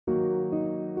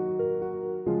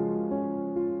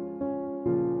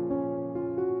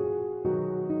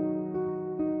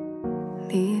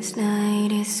This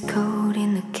night is cold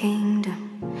in the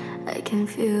kingdom. I can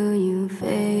feel you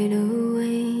fade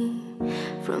away.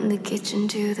 From the kitchen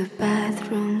to the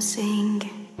bathroom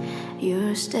sink,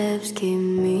 your steps keep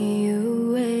me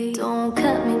away. Don't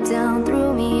cut me down,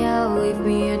 throw me out, leave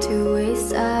me here to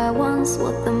waste. I once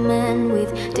was the man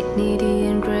with dignity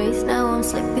and grace. Now I'm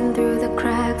slipping through the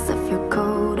cracks of your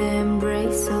cold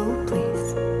embrace. So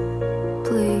please,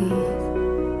 please,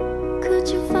 could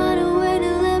you find a way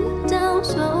to let me down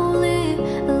slowly?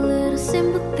 A little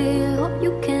sympathy, I hope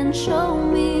you can show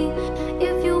me.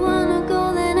 If you wanna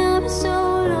go, then I'll be so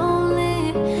lonely.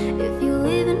 If you're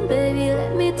leaving, baby,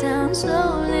 let me down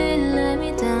slowly. Let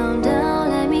me down, down,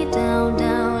 let me down,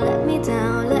 down, let me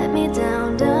down, let me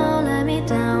down, down, let me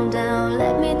down, down,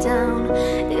 let me down.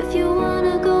 If you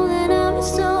wanna go, then I'll be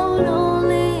so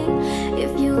lonely.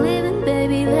 If you're leaving,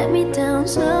 baby, let me down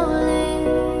slowly.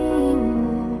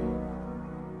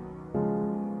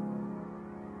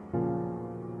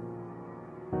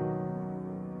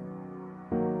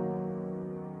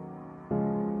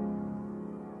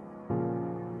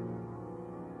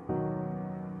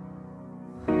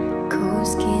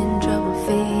 Skin trouble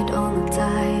fade on the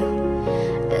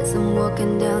tile as I'm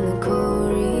walking down the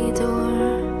corridor.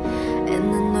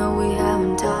 And I know we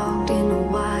haven't talked in a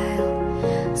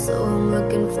while, so I'm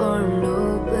looking for an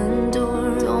open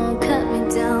door. Don't cut me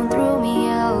down, throw me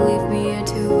out, leave me here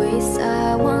to waste.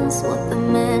 I once was the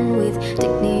man with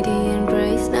dignity and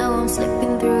grace. Now I'm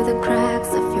slipping through the cracks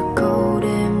of your cold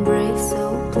embrace.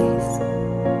 So please,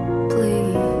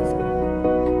 please,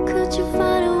 could you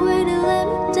find a way to let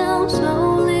me down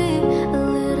slowly? A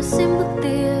little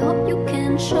sympathy, I hope you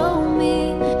can show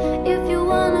me. If you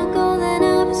wanna go, then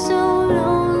I'll be so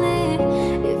lonely.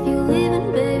 If you're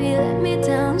leaving, baby, let me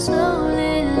down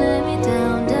slowly. Let me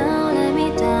down, down, let me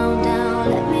down, down,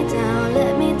 let me down,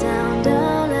 let me down,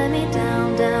 down, let me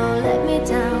down, down, let me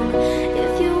down.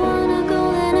 If you wanna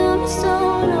go, then I'll be so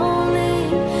lonely.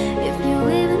 If you're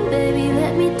leaving, baby,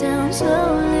 let me down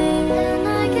slowly. And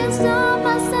I can't stop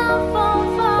myself from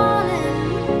falling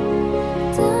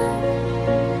down,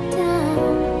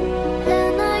 down.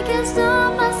 And I can't stop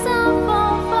myself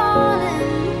from falling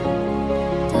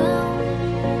down,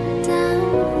 down.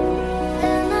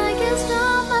 And I can't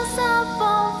stop myself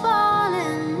from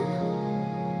falling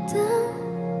down,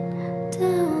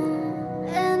 down.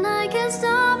 And I can't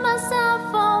stop myself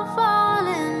from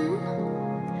falling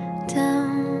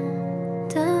down,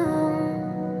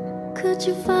 down. Could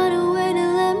you find a way to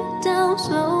let me down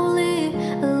slowly?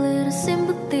 A little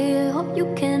sympathy, I hope you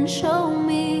can show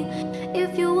me.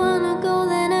 If you wanna go,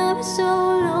 then I'll be so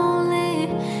lonely.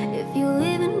 If you're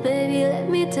leaving, baby, let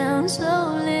me down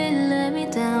slowly. Let me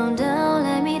down, down,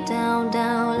 let me down,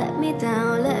 down, let me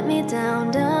down, let me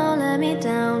down, down, let me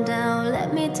down, down,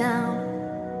 let me down.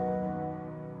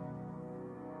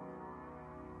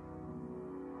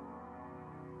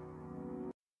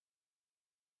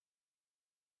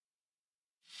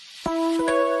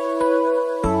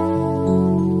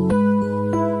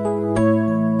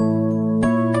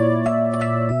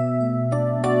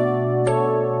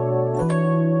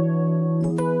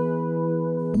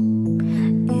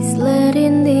 It's late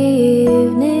in the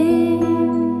evening.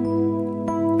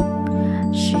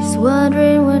 She's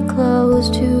wondering what clothes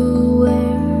to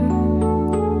wear.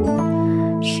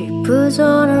 She puts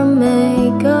on her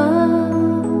makeup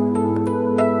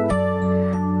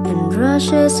and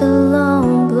brushes her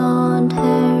long blonde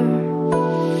hair.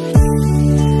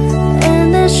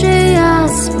 And then she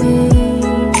asks me,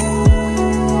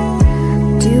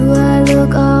 do I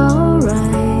look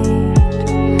alright?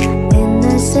 And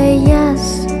I say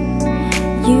yes,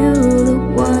 you look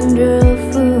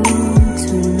wonderful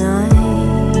tonight.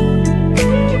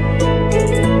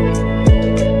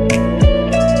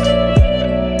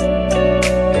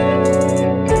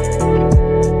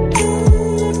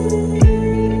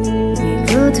 We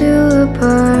go to a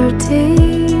party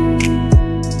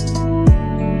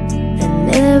and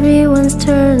everyone's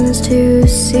turns to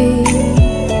see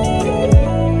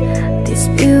this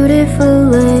beautiful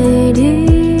lady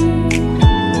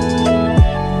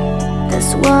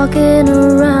that's walking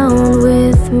around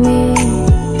with me.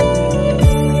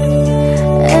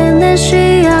 And then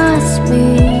she asked me,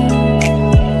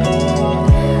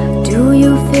 do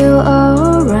you feel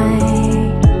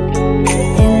alright?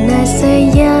 And I say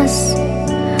yes,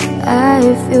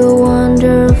 I feel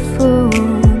wonderful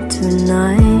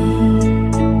tonight.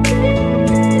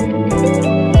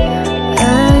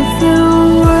 I feel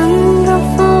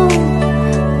wonderful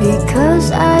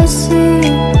because I see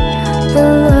the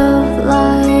love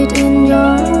light in your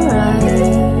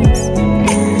eyes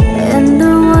and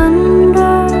the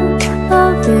wonder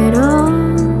of it all,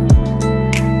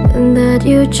 and that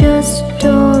you just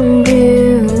don't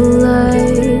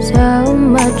realize how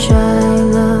much I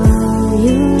love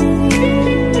you.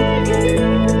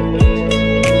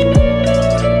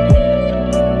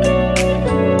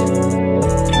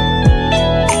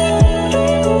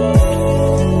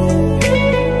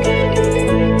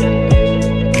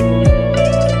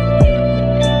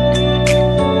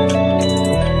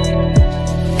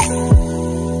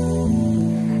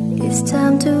 It's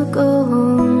time to go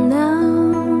home now,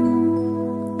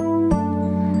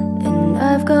 and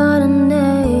I've got an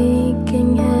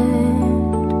aching head,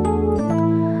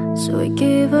 so I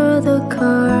give her the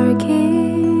car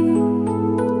key.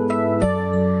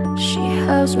 She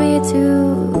helps me to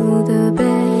the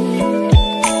bed,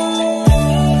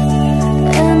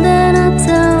 and then I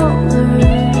tell her,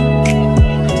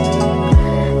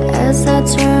 as I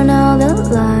turn out the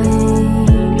light,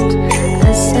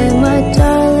 I say, my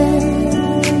darling,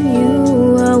 you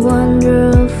are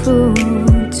wonderful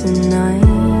tonight.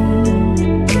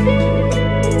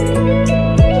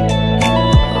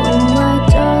 Oh my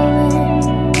darling,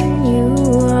 you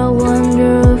are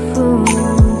wonderful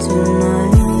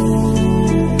tonight.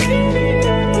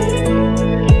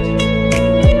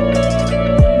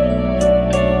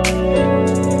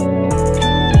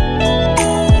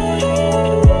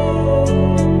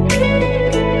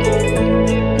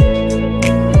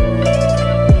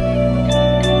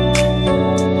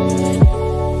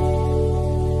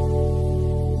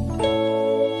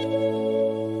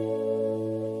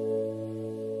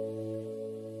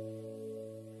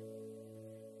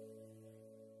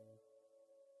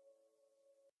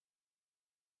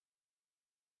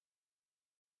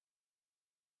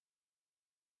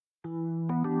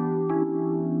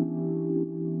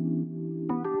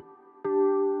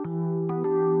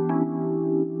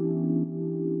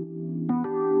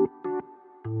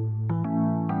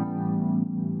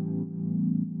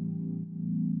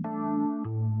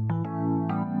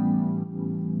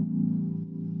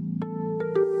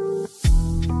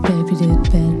 Baby did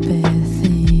bad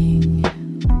thing.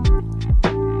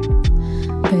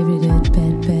 Baby did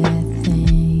bad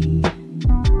thing.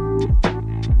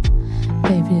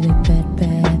 Baby did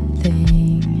bad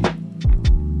thing.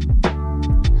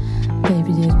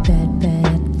 Baby did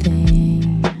bad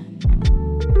thing.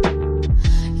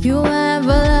 You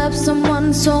ever love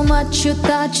someone so much you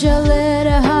thought your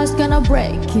little heart's gonna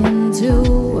break in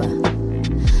two?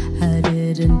 I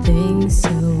didn't think so.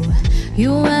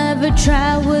 You ever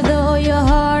try with all your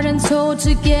heart and soul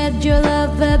to get your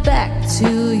lover back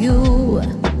to you?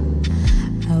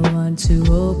 I want to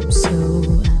hope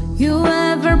so. You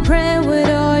ever pray with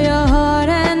all your heart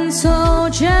and soul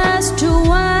just to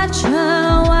watch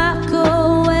her walk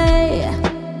away?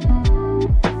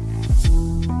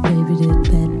 Baby did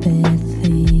bad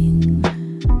thing.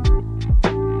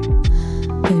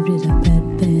 Baby did bad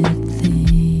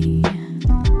thing.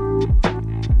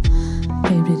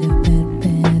 Baby did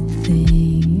bad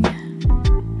thing.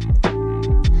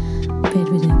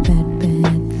 Baby did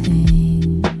bad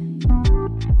thing.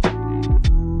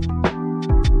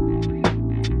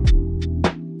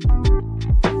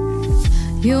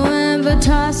 You ever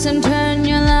toss and turn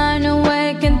your line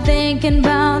awake and thinking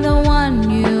about the one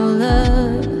you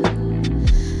love?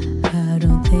 I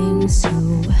don't think so.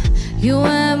 You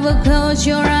ever close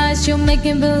your eyes, you're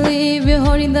making believe you're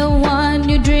holding the one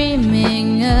you're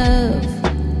dreaming of?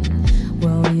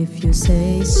 Well, if you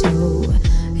say so.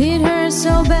 It hurts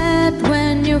so bad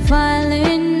when you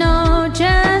finally know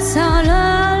just how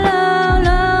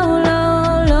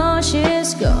low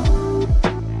she's gone.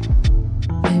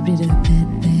 Baby did bad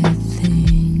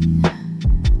thing.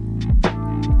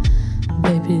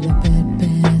 Baby did bad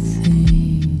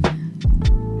thing.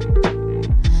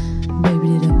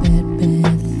 Baby did bad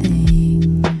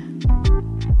thing.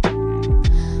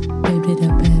 Baby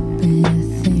did bad thing.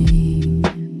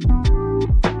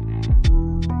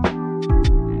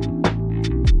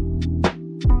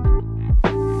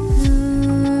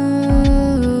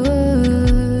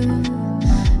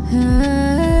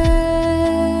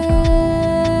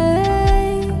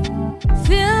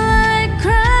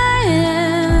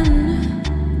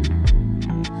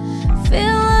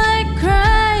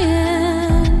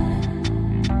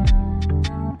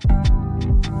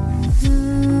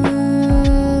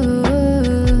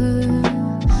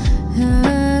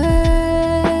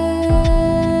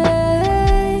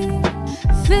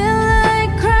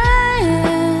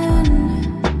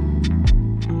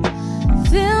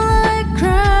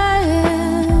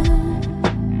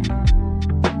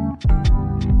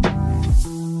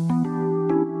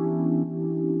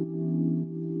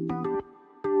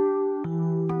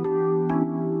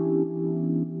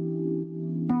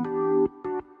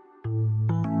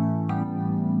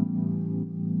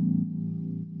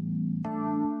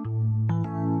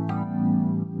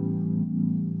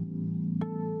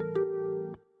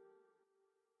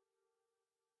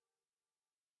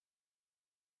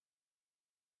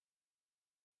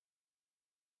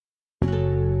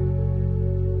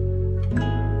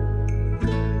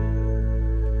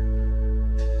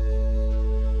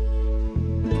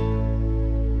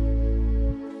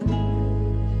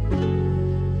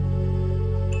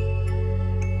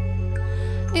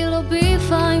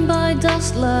 blinding by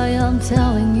dust lie, I'm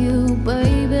telling you,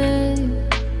 baby.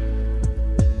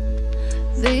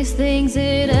 These things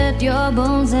eat at your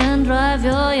bones and drive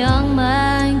your young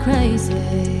mind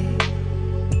crazy.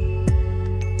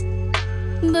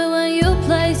 But when you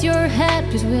place your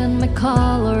head between my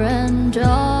collar and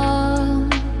jaw,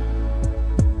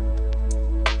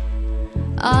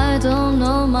 I don't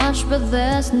know much, but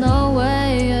there's no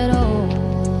way at all.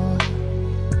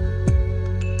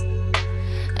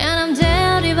 And I'm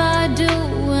damned if I do,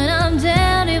 and I'm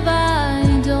damned if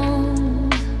I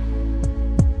don't.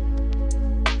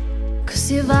 'Cause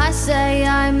if I say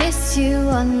I miss you,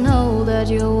 I know that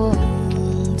you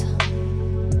won't.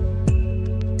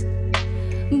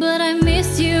 But I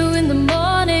miss you in the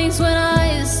mornings when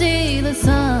I see the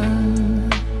sun.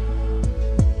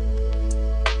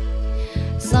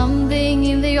 Something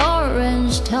in the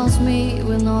orange tells me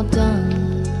we're not done.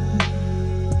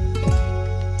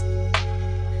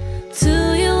 To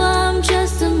you I'm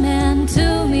just a man, to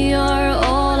me you're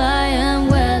all I am.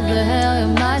 Where the hell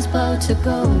am I supposed to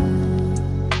go?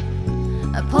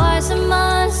 I poison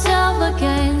myself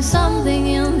again. Something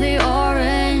in the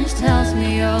orange tells me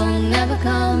you're never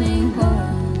coming home.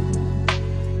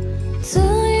 To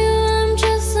you I'm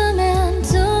just a man,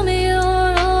 to me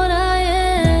you're all I am.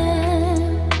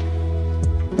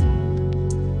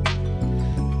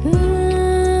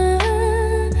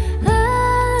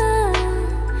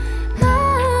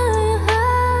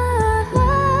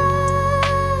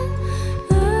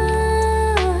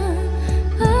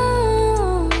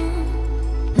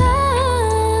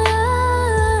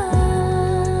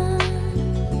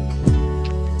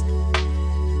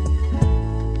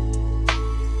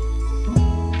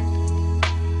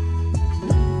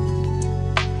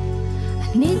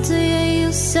 Need to hear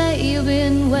you say you've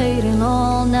been waiting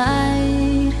all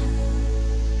night.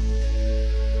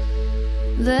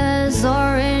 There's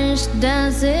orange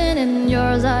dancing in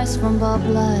your eyes from Bob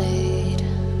light.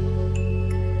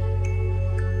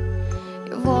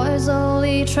 Your voice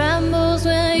only trembles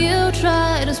when you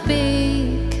try to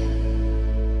speak.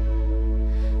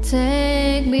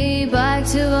 Take me back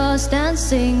to us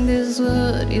dancing this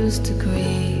wood used to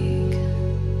creak.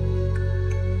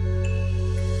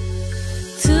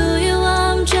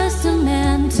 Just a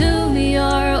man, to me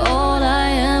you're all I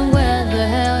am. Where the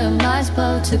hell am I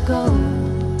supposed to go?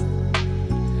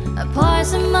 I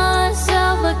poison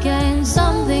myself again.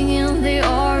 Something in the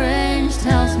orange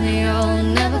tells me you're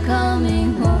never coming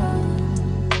home.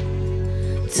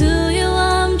 To you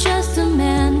I'm just a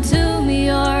man, to me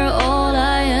you're all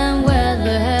I am. Where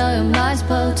the hell am I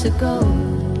supposed to go?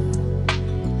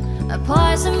 I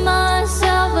poison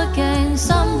myself again.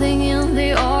 Something in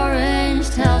the orange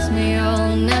tells me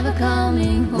you're never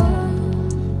coming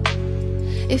home.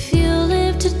 If you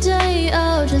live today,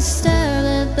 I'll just stare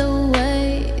at the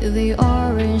way the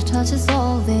orange touches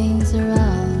all things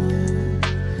around.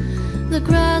 The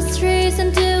grass, trees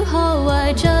and dew, how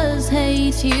I just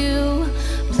hate you.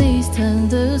 Please turn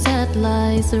those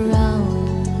headlights around.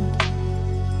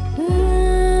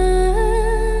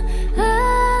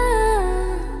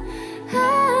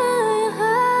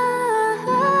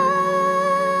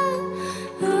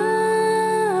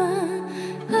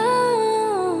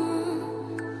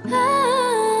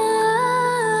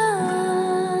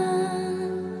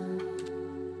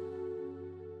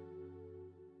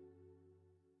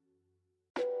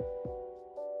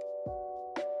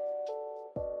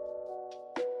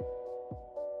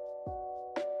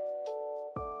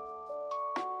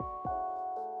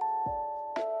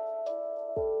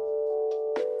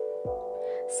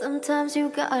 Sometimes you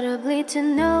gotta bleed to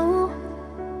know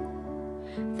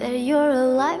that you're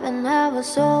alive and have a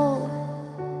soul.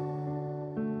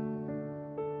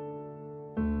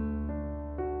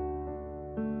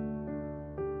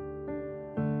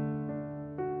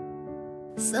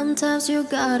 Sometimes you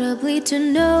gotta bleed to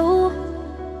know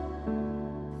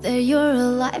that you're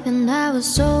alive and have a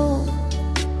soul.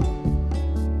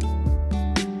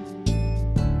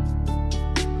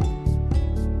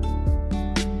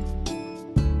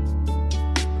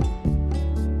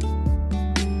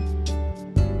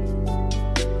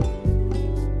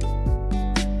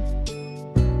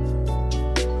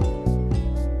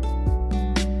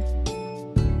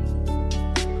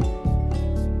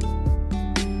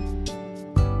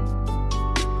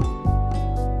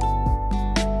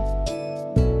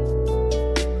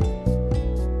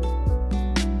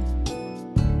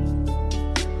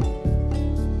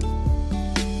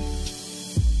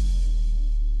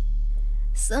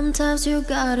 Sometimes you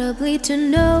gotta bleed to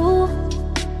know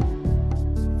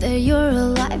that you're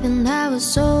alive and have a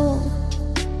soul.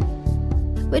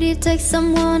 Would it take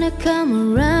someone to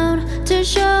come around to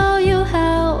show you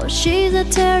how she's a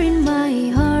tear in my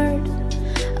heart?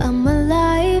 I'm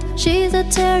alive, she's a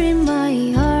tear in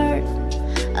my heart.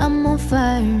 I'm on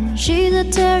fire, she's a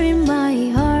tear in my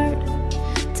heart.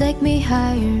 Take me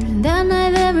higher than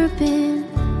I've ever been.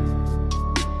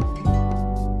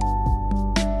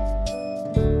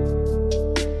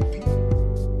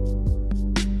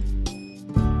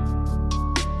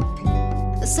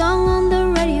 The song on the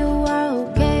radio are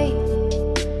okay,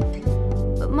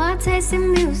 but my taste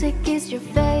in music is your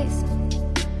face.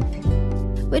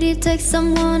 Would it take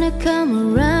someone to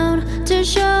come around to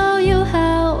show you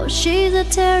how she's a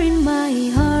tear in my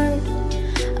heart?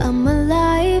 I'm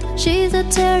alive, she's a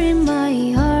tear in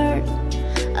my heart.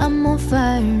 I'm on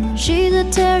fire, she's a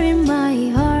tear in my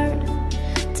heart.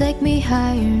 Take me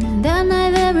higher than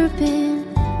I've ever been.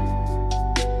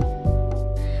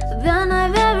 Than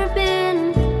I've ever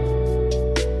been.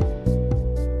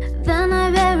 Than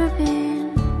I've ever been.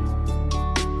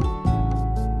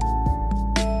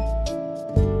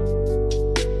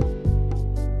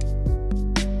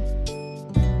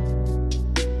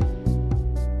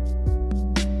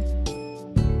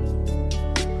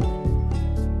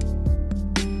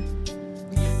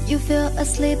 You fell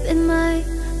asleep in my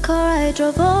car, I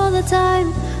drove all the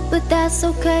time. But that's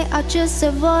okay, I just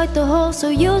avoid the hole so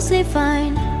you'll sleep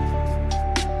fine.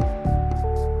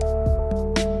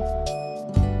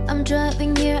 I'm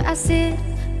driving here, I sit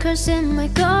cursing my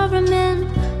government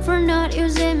for not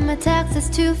using my taxes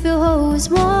to fill holes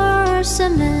more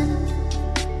cement.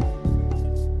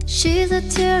 She's a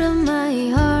tear in my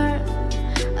heart.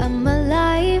 I'm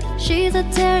alive, she's a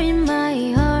tear in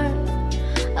my heart.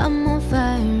 I'm on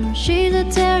fire, she's a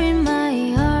tear in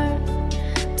my heart.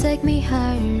 Take me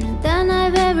higher than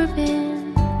I've ever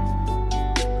been.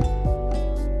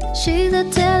 She's a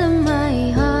tear in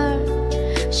my heart.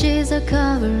 She's a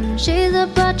cover, she's a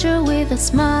butcher with a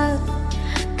smile.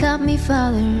 Got me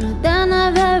farther than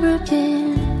I've ever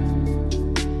been.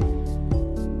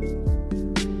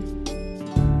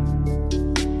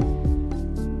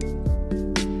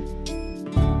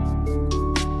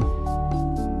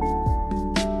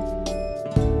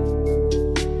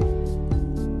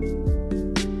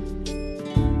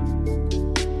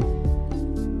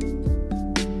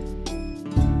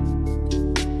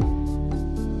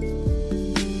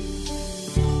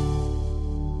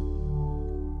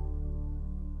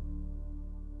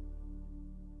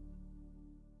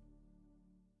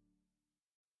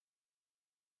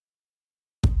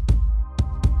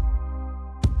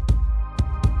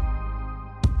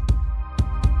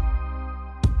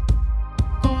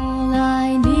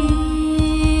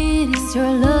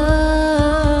 Your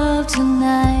love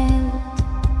tonight.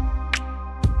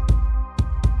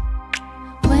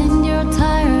 When you're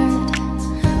tired,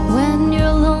 when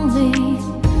you're lonely,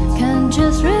 can't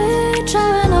just reach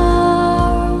out an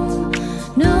arm.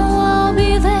 No, I'll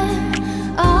be there,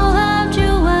 I'll help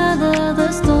you weather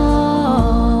the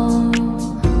storm.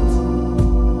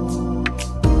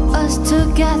 Us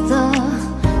together,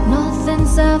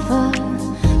 nothing's ever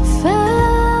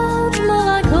felt more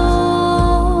like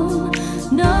home.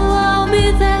 No, I'll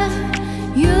be there,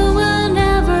 you will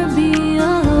never be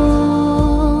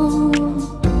alone.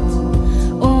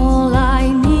 All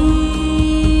I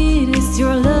need is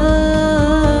your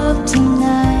love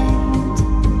tonight.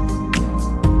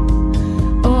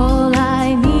 All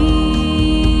I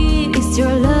need is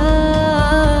your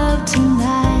love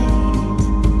tonight.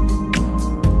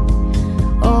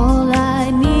 All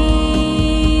I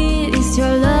need is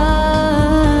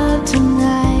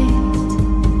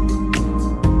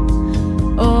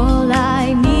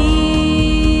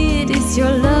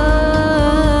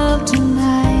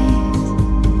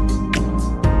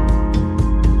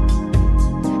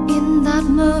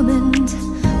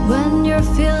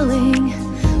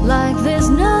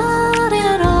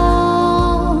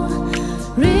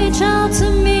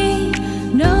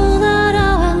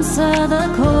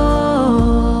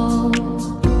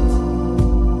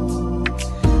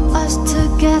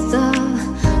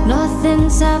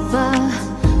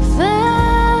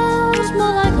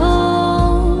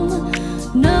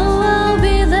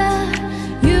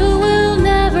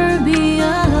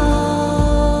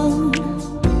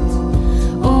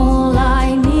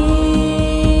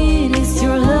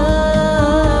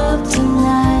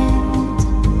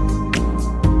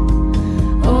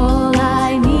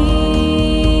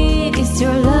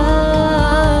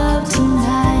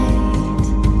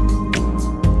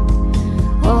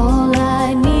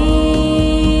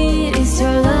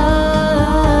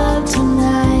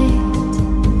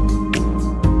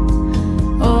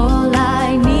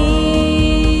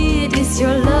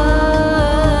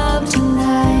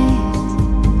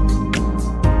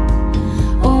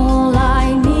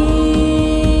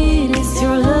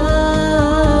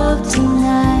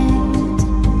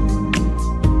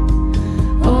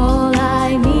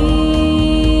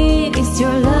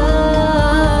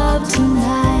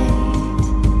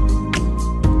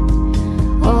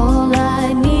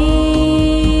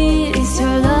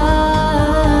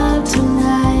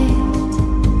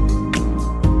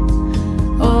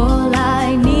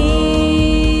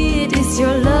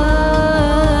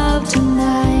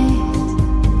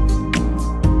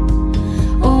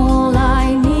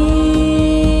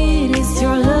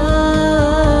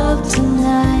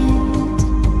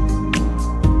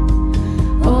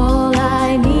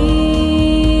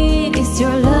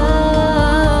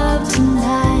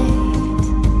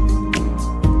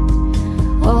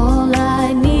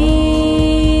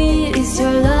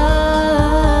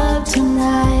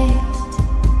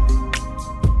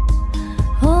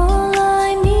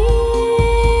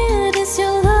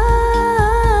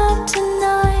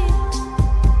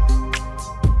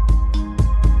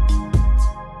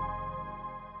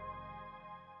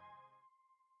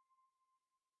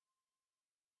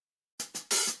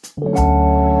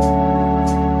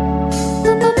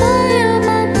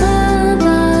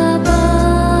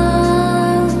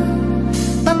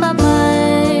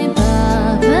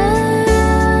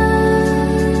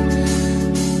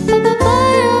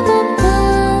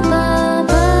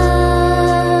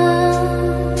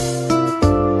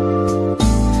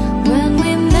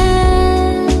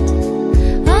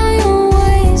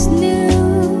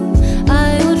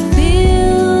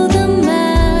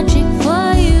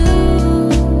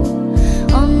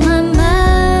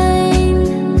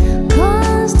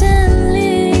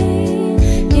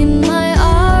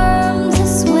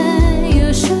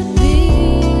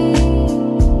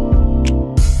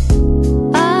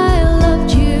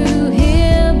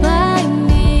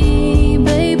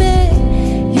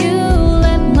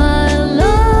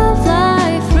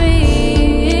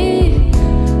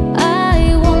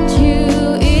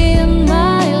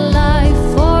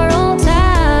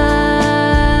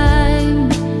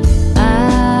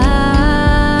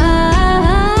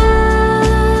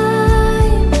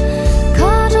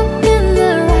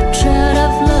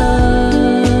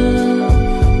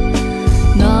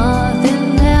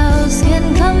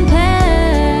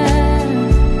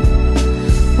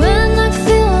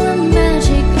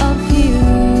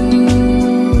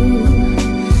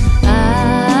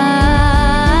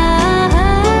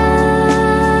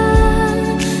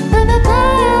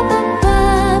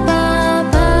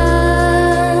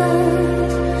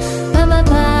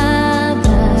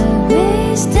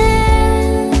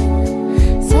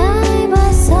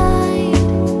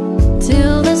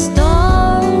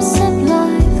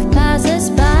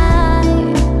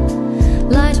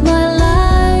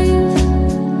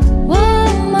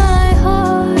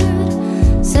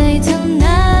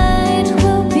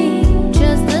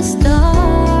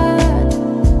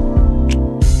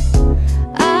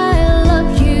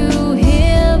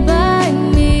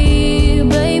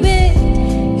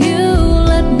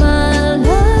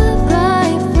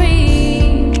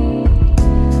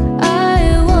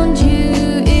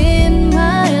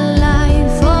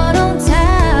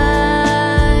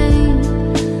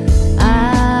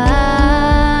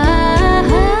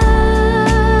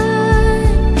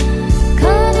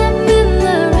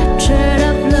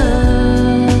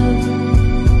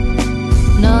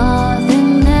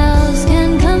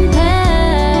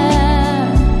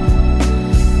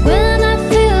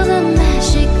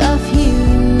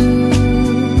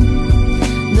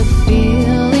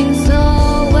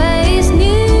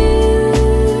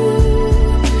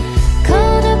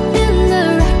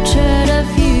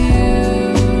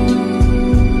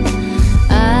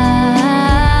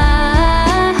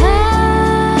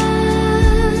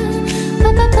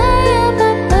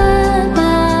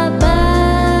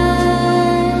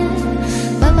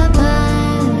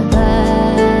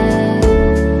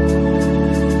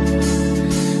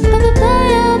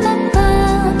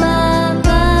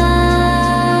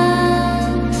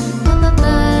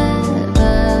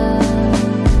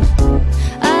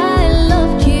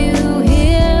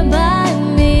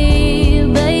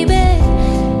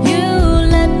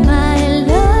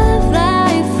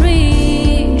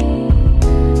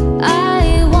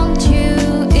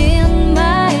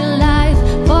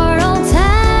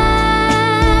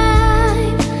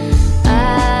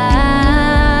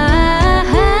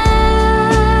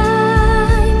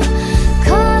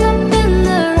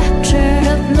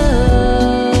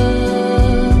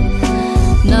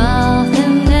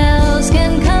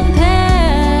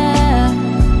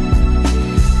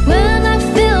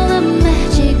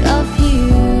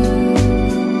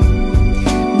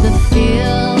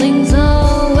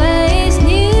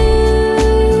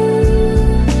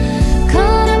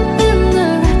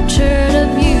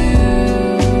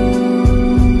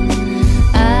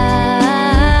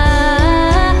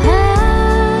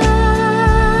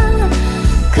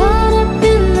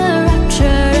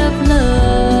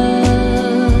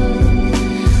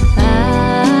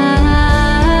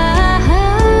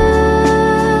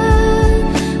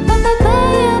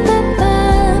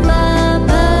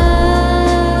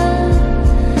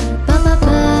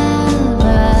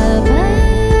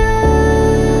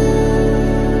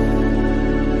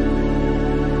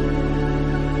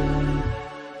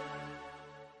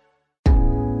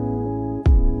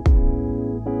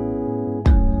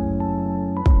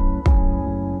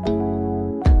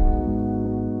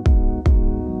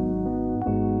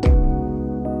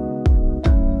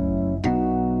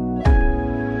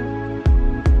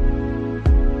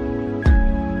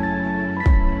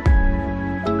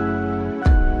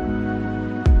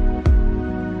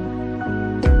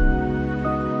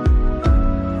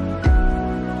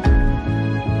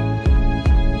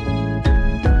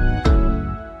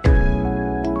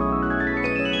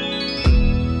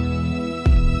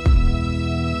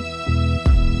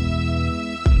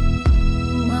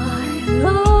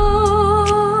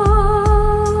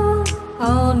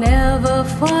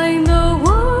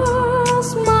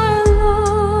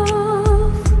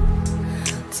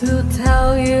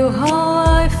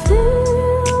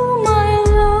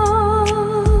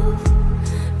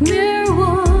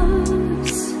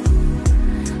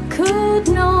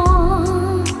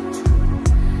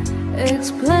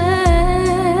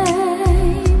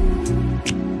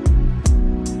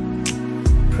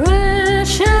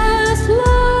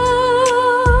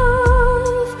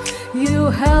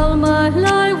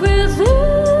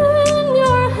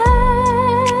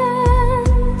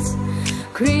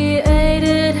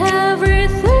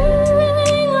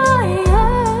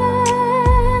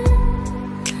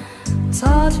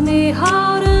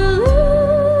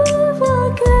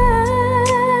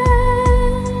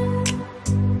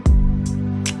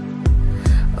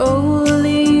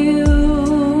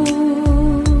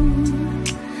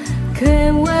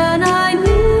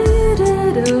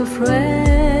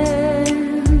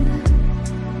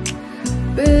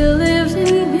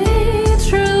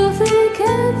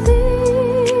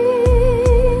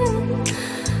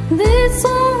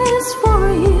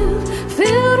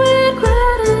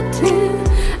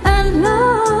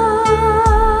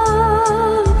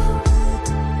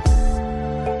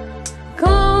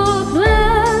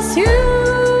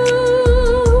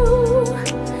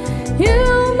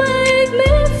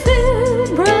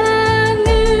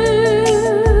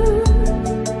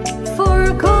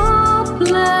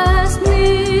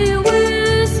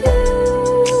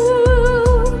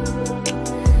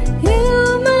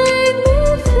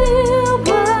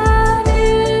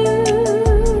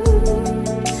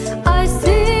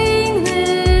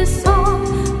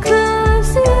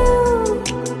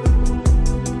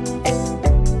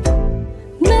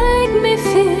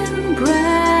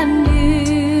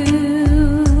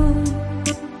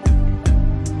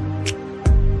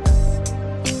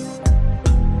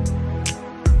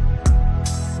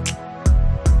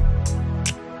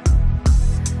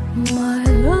My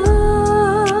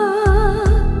love,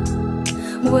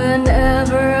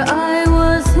 whenever I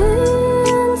was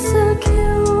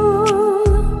insecure,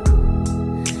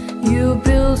 you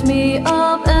built me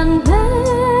up and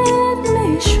made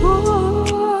me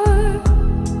sure.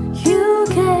 You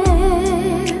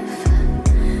gave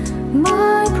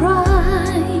my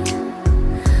pride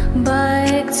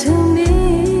back to me.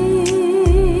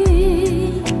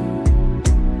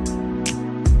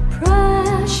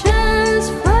 Precious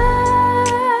friend,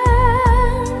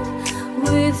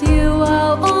 with you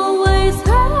I'll always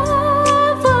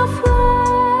have a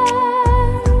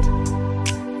friend.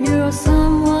 You're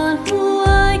someone who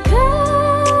I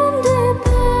can depend,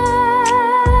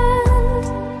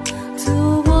 to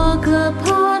walk a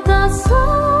path that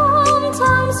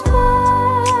sometimes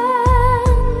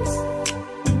bends.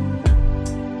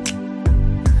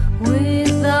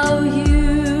 Without you,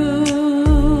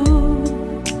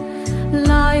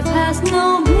 life has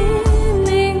no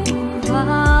meaning or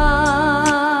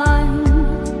rhyme,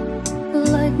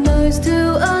 like noise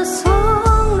to a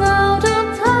song out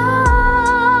of time.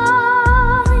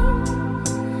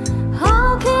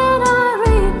 How can I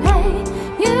repay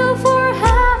you for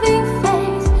having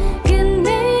faith in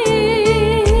me?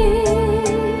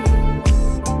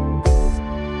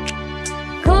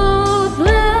 God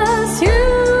bless you.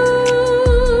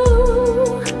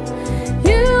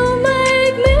 You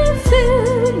make me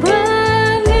feel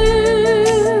brand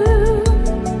new.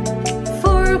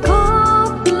 For God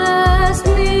blessed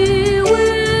me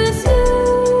with you.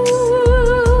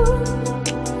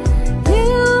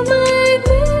 You make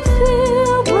me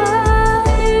feel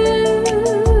brand new.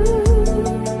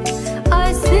 I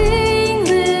sing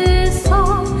this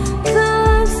song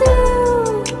 'cause you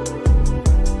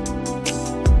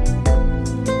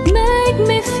make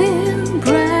me feel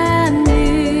brand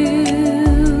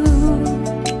new.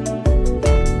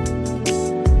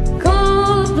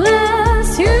 God bless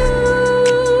you.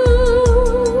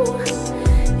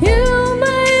 You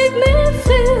make me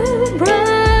feel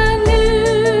brand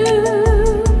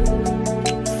new.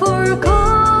 For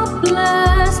God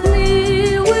blessed me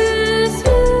with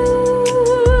you.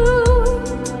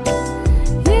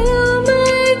 You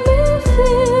make me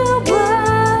feel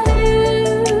brand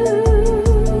new.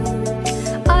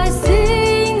 I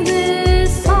sing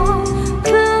this song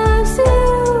 'cause you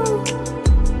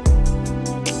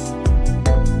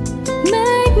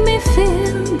make me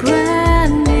feel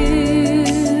brand new.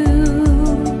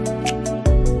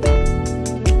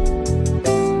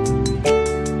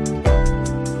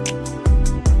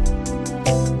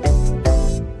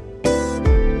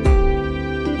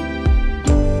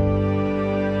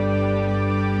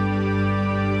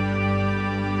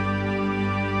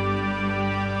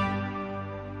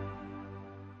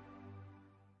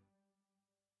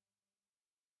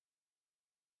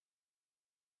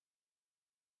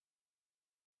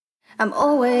 I'm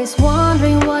always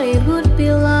wondering what it would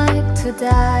be like to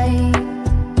die.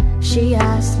 She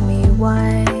asked me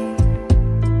why.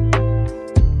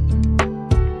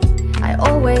 I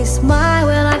always smile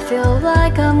when I feel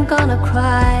like I'm gonna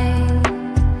cry.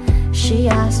 She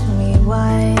asked me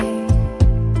why.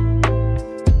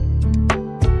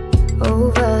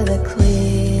 Over the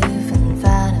cliff and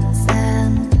fountain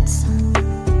sands,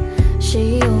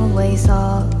 she always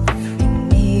offering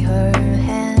me her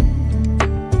hand,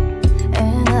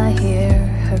 and I hear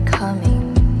her coming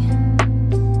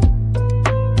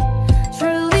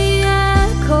through the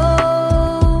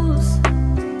echoes,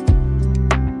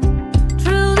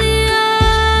 through the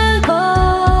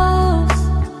echoes,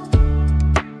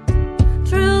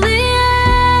 through the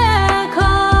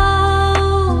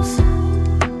echoes,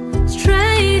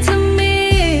 straight to me.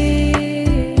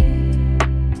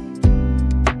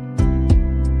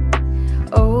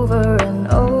 Over and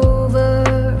over,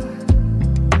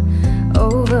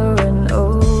 over and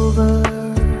over,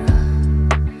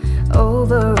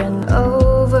 over and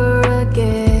over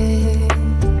again.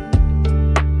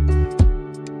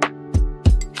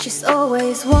 She's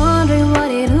always wondering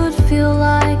what it would feel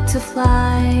like to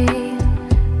fly.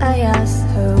 I asked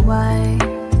her why.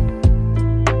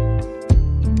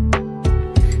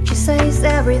 She says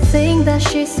everything that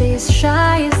she sees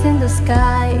shines in the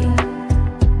sky,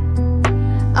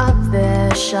 up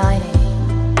there shining.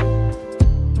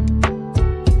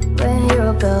 When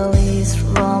your belly's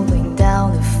rumbling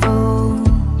down the phone,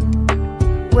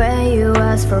 when you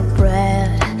ask for bread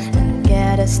and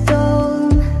get a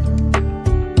stone,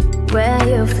 when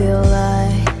you feel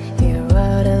like you're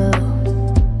right alone.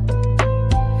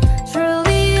 Through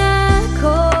the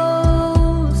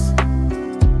echoes,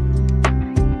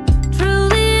 through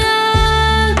the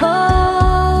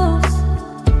echoes,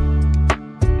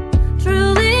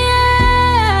 through the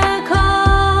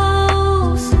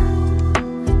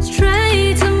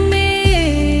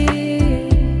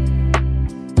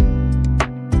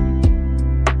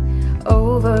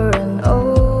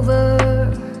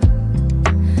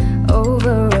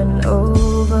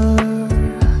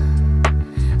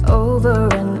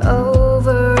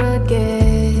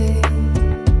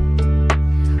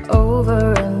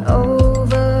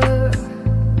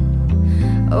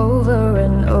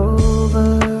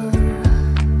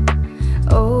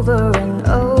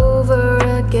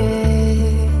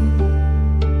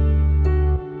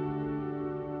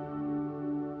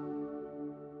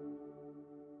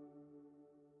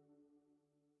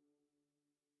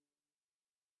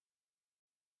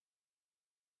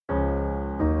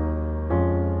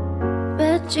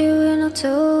Met you in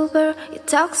October, you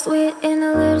talk sweet and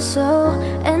a little slow,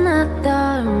 and I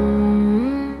thought,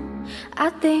 I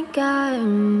think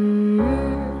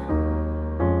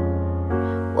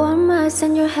warm eyes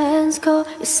and your hands cold,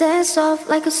 you said soft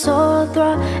like a sore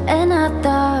throat, and I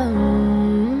thought,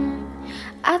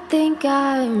 I think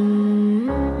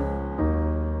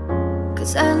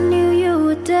cause I knew you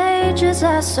were dangerous.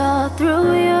 I saw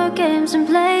through your games and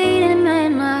played them,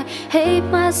 and I hate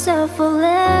myself for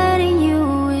letting you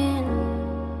in.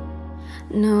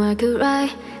 Know I could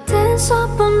write 10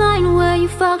 songs all night where you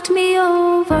fucked me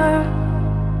over.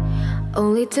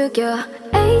 Only took you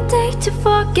 8 days to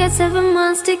forget, 7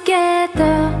 months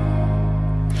together.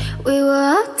 We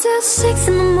were up till 6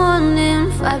 in the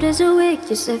morning, 5 days a week.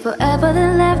 You said forever,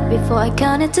 then left before I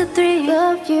counted to 3.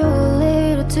 Loved you a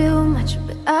little too much,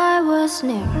 but I was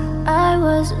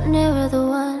never the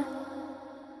one.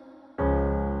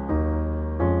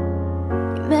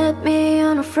 You met me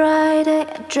on a Friday,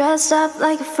 I dressed up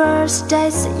like a first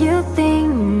date. So you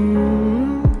think,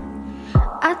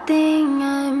 I think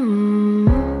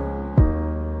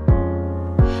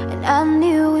and I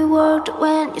knew we worked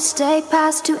when you stayed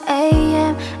past 2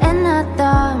 AM, and I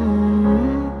thought,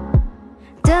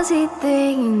 does he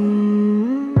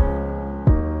think?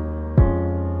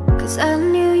 Cause I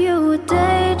knew you were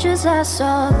dangerous. I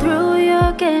saw through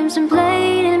your games and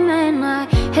played them, and I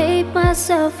hate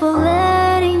myself for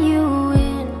letting you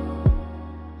in.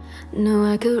 Know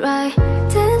I could write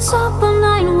 10 songs all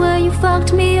night where you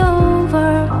fucked me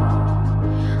over.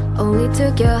 Only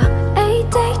took you 8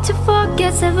 days to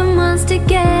forget, 7 months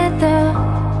together.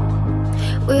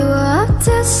 We were up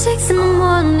till 6 in the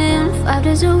morning, 5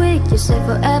 days a week. You said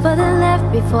forever, then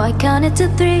left before I counted to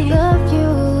 3. Loved you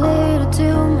a little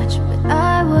too much, but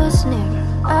I was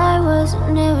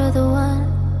never the one.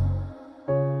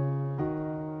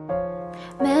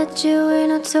 Met you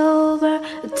in October,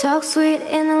 you talk sweet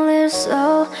and a little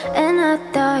slow, and I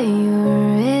thought you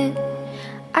were it.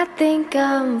 I think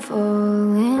I'm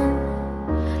falling.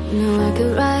 Know I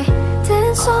could write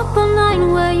 10 songs all night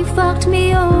where you fucked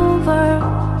me over.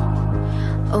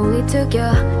 Only took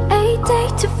you 8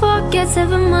 days to forget,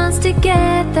 7 months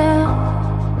together.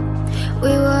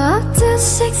 We were up till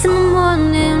 6 in the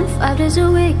morning, 5 days a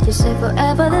week. You said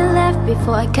forever, then left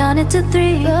before I counted to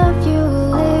 3. Loved you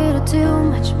a little too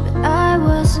much, but I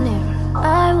was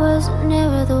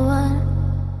never the one.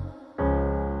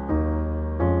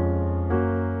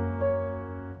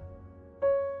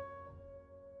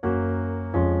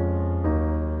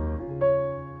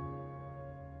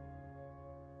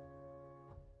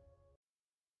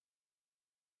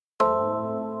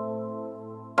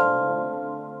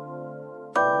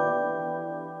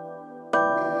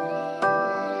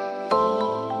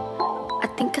 I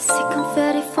think I see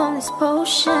confetti from this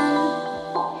potion.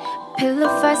 Pillow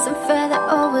fights and feather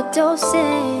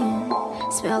overdosing.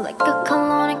 Smell like a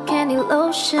cologne and candy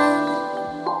lotion.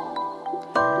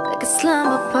 Like a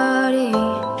slumber party.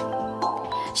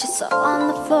 She's all on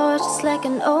the floor just like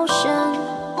an ocean.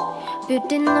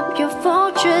 Building up your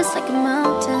fortress like a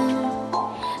mountain.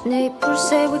 Neighbors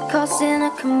say we're causing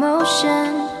a commotion.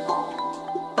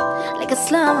 Like a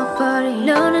slumber party.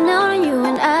 No, you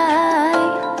and I,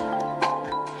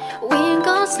 we ain't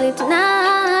gonna sleep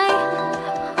tonight.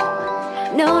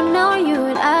 No, you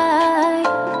and I,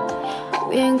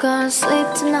 we ain't gonna sleep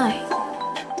tonight.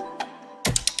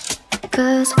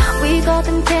 Cause we got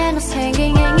them candles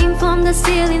hanging from the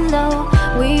ceiling low.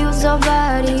 We use our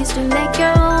bodies to make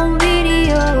our own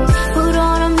videos. Put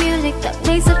on a music that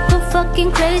makes us go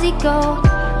fucking crazy. Go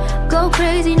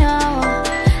crazy now,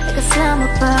 like a slumber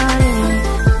party.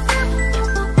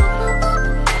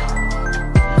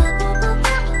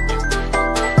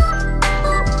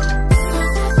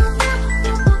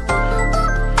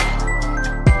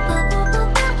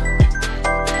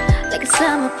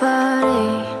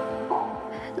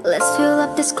 Let's fill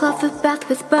up this closet bath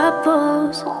with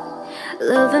bubbles.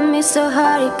 Loving me so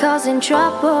hard, it causing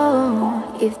trouble.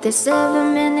 If there's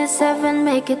 7 minutes, 7,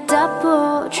 make it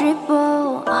double,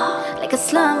 triple. Like a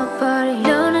slumber party.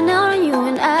 No, you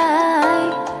and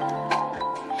I,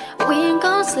 we ain't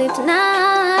gonna sleep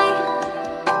tonight.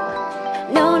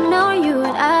 No, you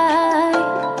and I,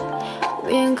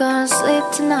 we ain't gonna sleep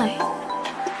tonight.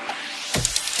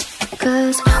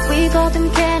 Cause we got them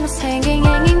candles hanging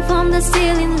from the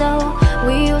ceiling low.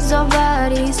 We use our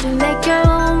bodies to make our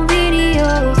own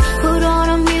videos. Put on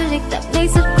a music that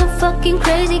makes us go fucking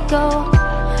crazy.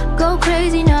 Go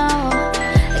crazy now,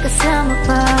 like a summer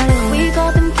party. We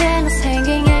got them candles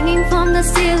hanging from the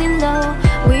ceiling low.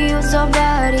 We use our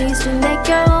bodies to make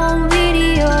our own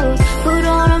videos. Put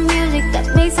on a music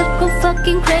that makes us go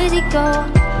fucking crazy.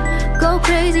 Go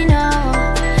crazy now.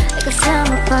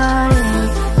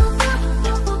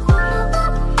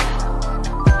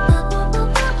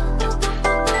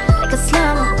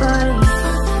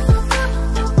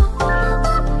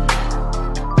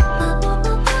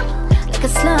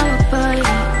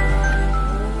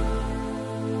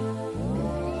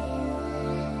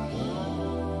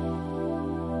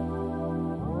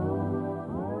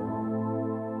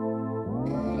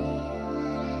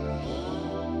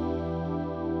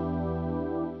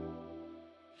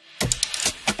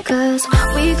 'Cause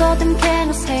we got them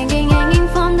candles hanging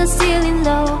from the ceiling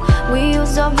low. We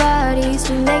use our bodies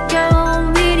to make our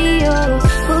own videos.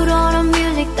 Put on a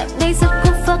music that makes us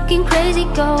go fucking crazy.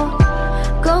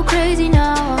 Go crazy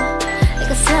now,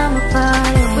 like a summer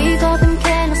party. We got them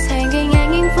candles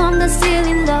hanging from the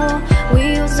ceiling low. We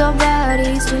use our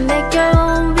bodies to make our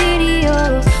own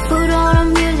videos. Put on a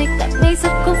music that makes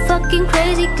us go fucking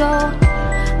crazy.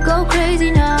 Go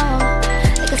crazy now,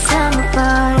 like a summer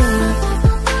party.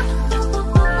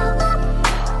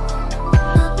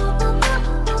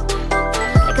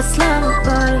 Like a slumber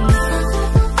party.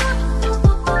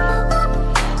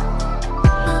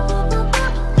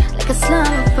 Like a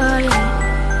slumber party.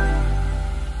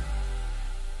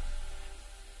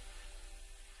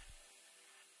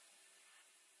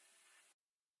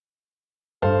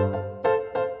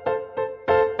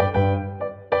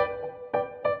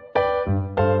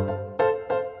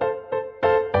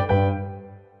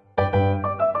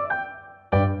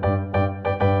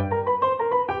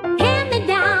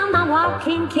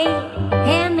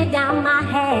 Hand me down my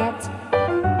hat.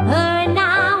 Hurry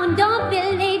now and don't be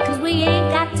late, 'cause we ain't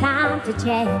got time to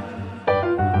chat.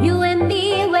 You and me,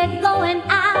 we're going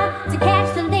out to catch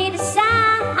the latest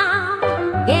sound.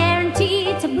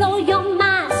 Guaranteed to blow your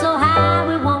mind so high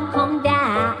we won't come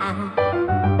down.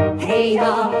 Hey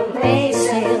y'all, they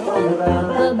say on the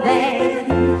rubber band.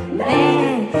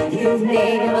 Man, you've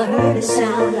never heard a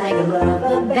sound like a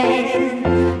rubber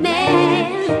band.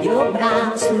 Man, you're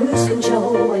bound to lose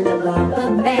control when the rubber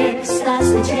band starts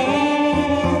to jam.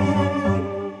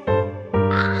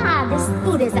 This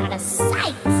food is out of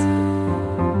sight.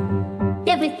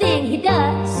 Everything he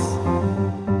does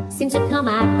seems to come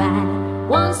out right.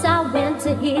 Once I went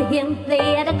to hear him play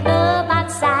at a club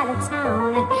outside of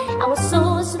town. I was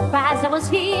so surprised, I was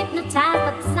hypnotized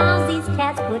by the sounds these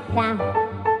cats put down.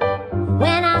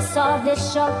 When I saw this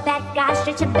short fat guy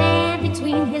stretch a band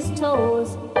between his toes,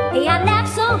 hey, I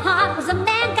laughed so hard 'cause the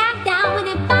man got down when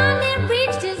he finally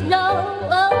reached his low.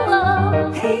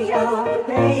 Hey y'all,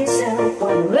 play yourself on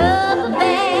the rubber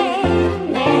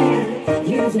band. Man,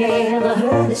 you've never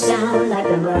heard a sound like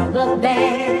a rubber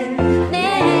band.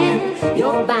 Man,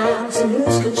 you're bound to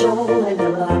lose control when the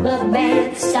rubber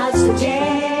band starts to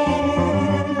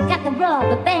jam. Got the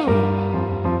rubber band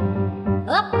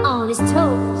up on his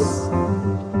toes,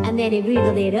 and then he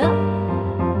wriggled it up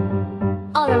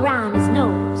all around his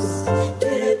nose.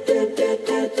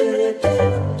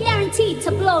 Guaranteed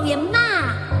to blow your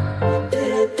mind.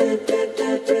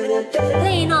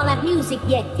 Playing all that music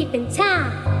yet keeping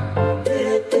time.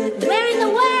 Where in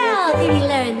the world did he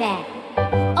learn that?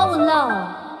 Oh Lord,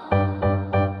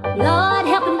 Lord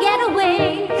help him get away.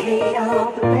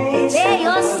 There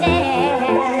you're sad.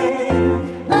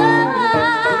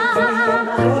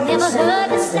 Never heard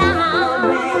the sound.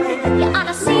 You ought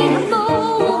to see him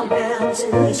move.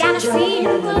 You gotta see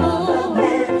him move.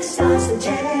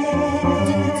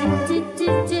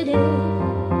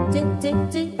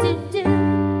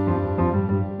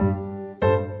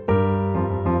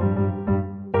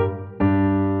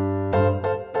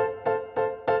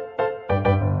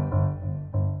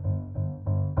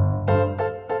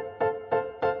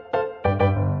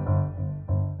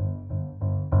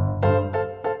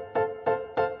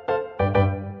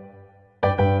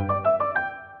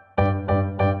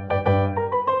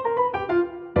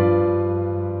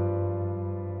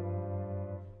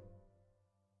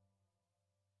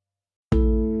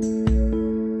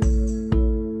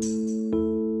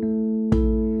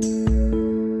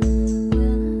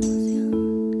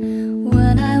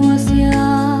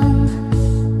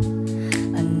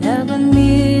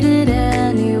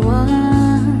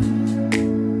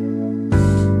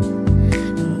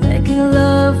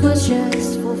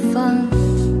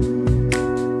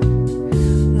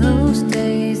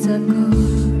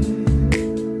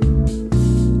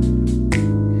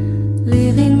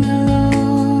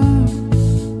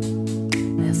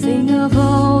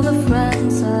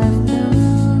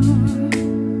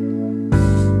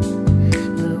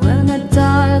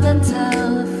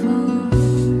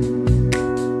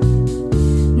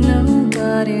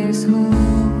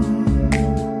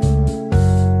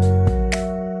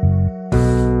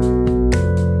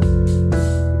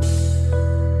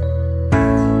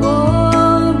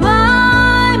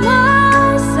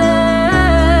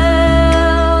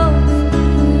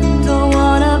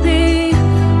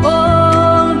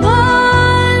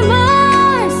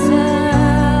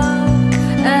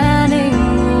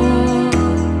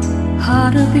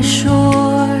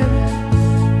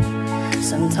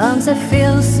 Sometimes I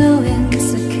feel so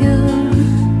insecure,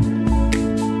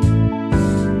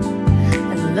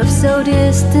 and love so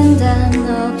distant and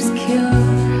obscure.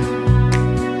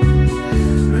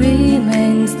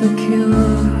 the cure.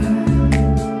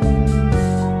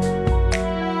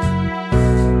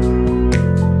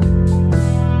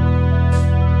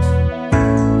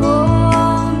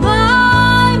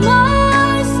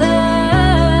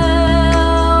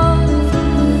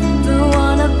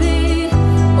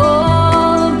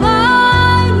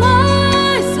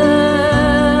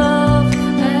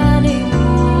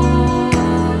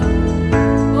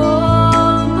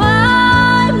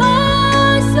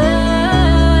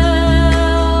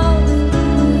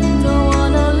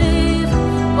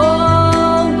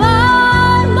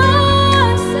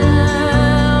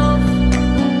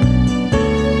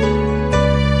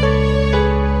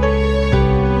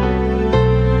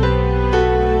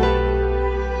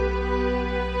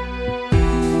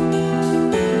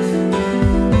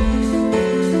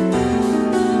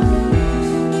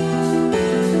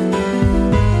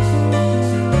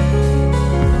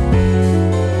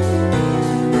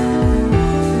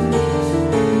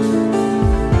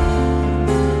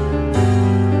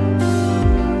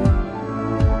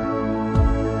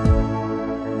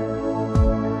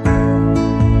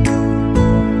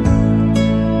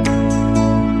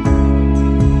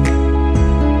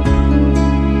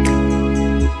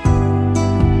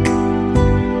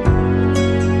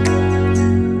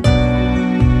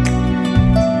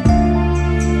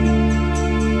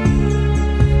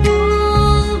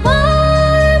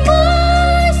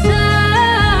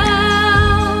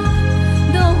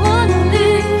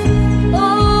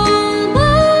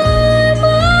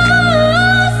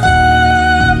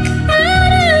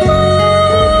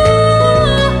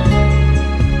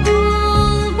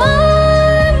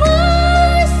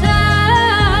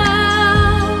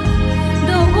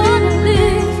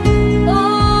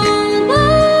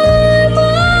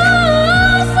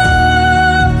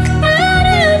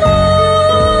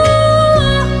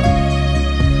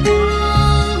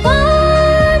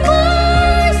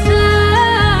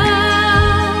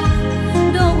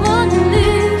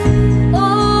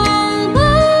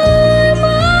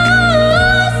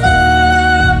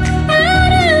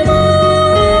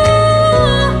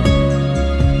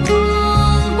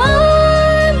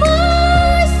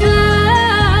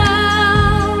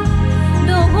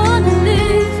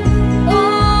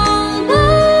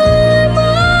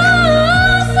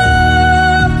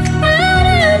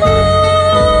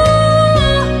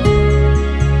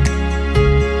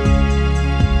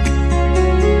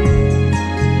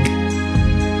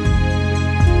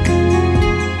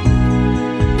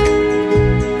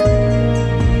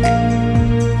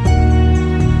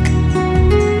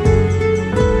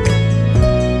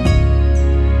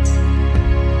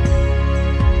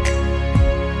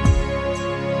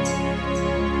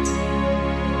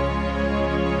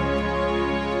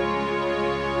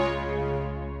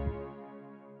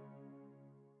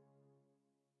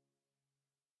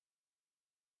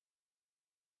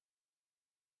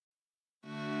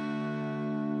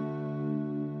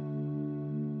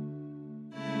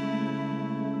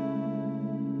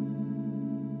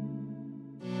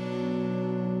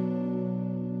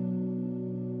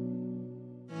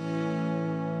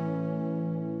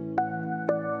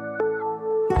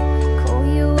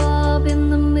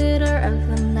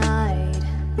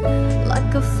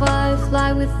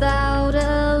 Fly without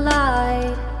a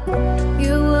light.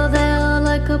 You were there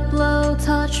like a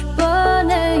blowtorch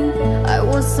burning. I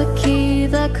was a key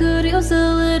that could use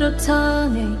a little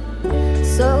turning.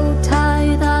 So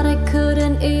tight that I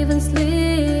couldn't even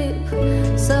sleep.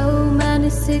 So many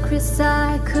secrets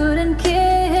I couldn't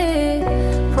keep.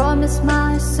 Promised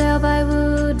myself I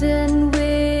wouldn't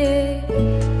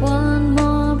weep. One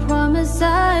more promise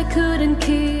I couldn't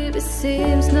keep. It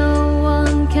seems no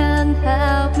one can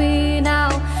help me now.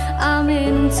 I'm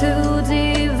in too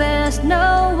deep, there's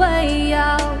no way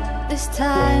out. This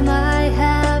time I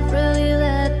have really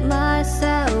let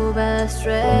myself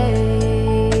astray.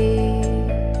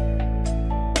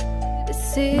 It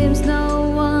seems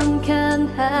no one can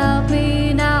help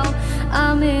me now.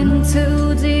 I'm in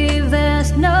too deep,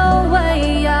 there's no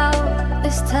way out.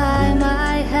 This time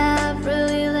I have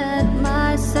really let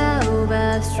myself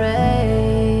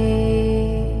astray.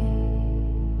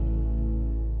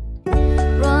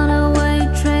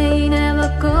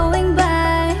 Going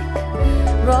back,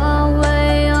 wrong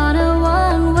way on a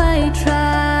one-way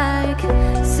track.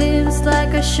 Seems like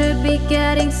I should be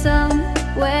getting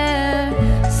somewhere.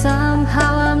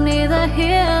 Somehow I'm neither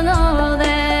here nor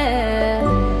there.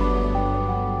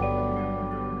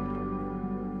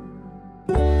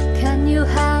 Can you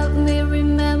help me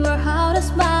remember how to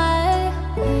smile?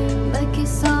 Make it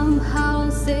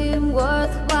somehow seem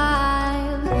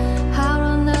worthwhile. How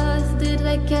on earth did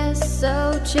I get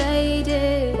so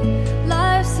jaded?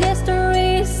 Life's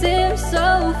history seems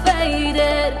so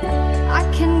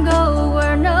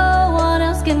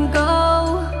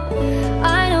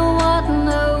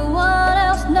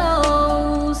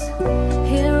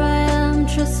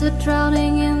just a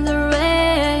drowning in the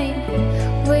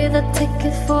rain, with a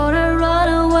ticket for a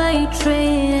runaway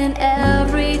train.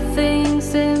 Everything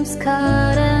seems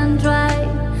cut and dry,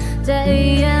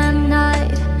 day and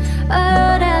night,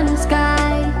 earth and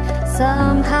sky.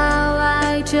 Somehow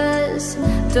I just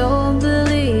don't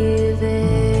believe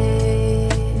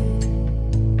it.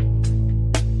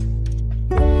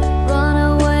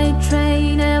 Runaway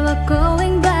train, never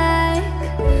going back.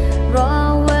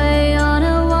 Wrong way on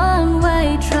a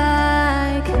one-way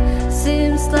track.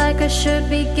 Seems like I should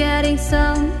be getting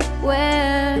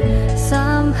somewhere.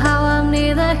 Somehow I'm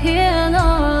neither here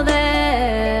nor there.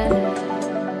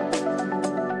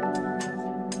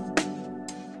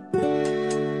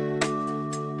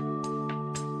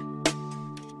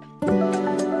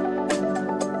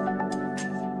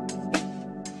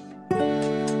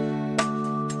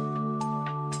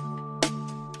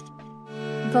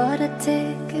 Bought a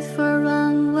ticket for a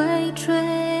runway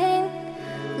train,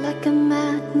 like a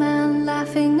madman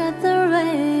laughing at the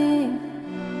rain.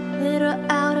 Little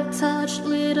out of touch,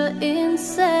 little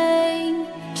insane,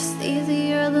 just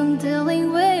easier than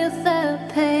dealing with the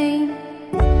pain.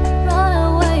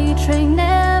 Runaway train,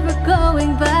 never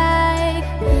going back.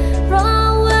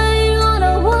 Runway on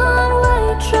a one-way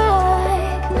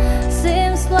track.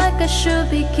 Seems like I should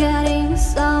be getting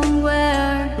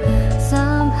somewhere.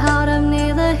 Somehow I'm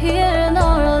neither here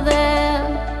nor there.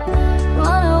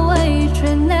 Runaway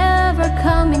train, never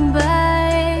coming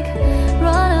back.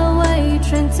 Runaway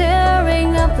train,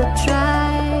 tearing up the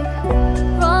track.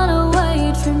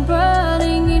 Runaway train,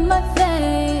 burning in my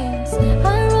veins.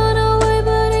 I run away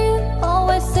but it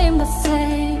always seemed the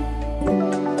same.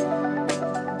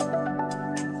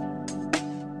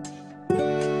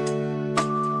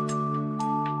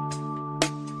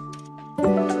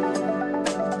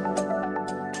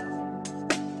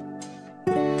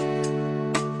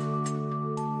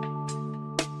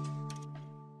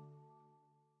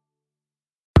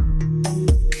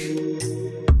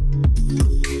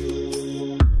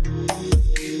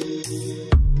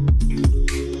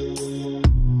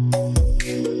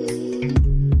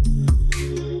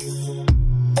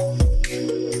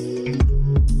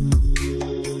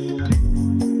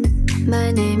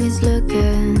 My name is Luca.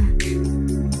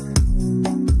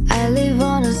 I live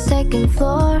on a second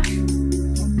floor.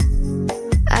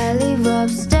 I live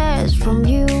upstairs from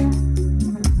you.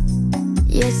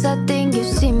 Yes, I think you've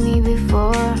seen me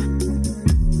before.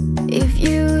 If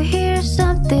you hear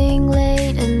something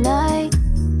late at night,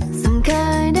 some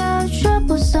kind of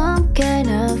trouble, some kind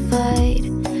of fight,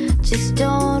 just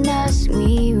don't ask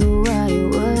me what it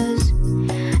was.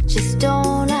 Just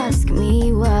don't ask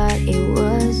me what it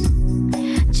was.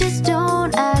 Just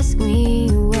don't ask me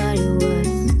what it was.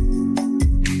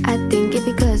 I think it's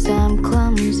because I'm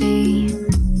clumsy.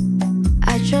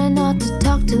 I try not to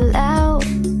talk too loud.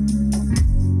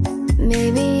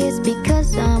 Maybe it's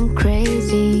because I'm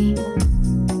crazy.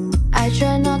 I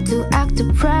try not to act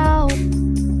too proud.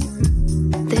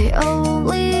 They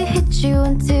only hit you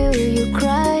until you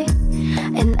cry,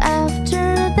 and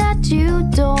after that you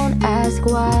don't ask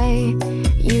why.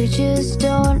 You just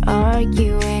don't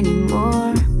argue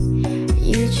anymore.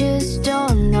 You just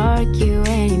don't argue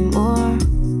anymore.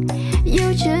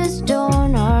 You just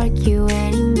don't argue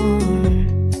anymore.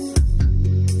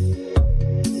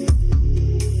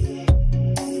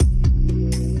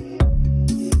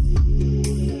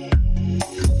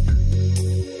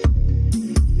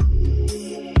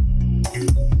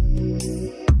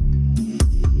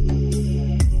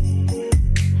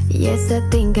 Yes, I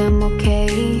think I'm okay.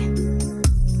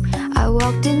 I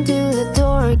walked into the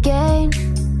door again.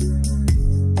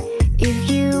 If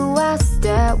you ask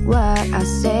that what I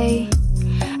say,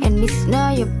 and it's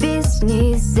not your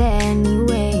business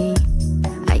anyway.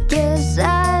 I guess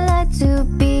I like to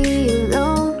be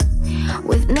alone,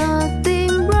 with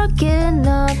nothing broken,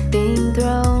 nothing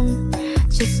thrown.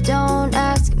 Just don't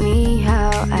ask me how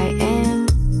I am.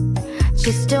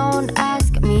 Just don't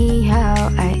ask me how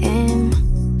I am.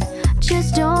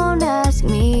 Just don't ask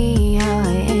me how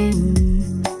I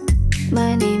am.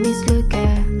 My name is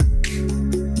Luca.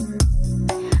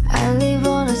 I live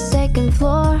on a second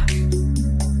floor.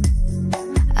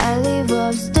 I live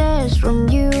upstairs from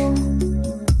you.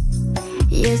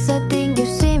 Yes, I think you've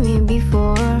seen me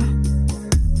before.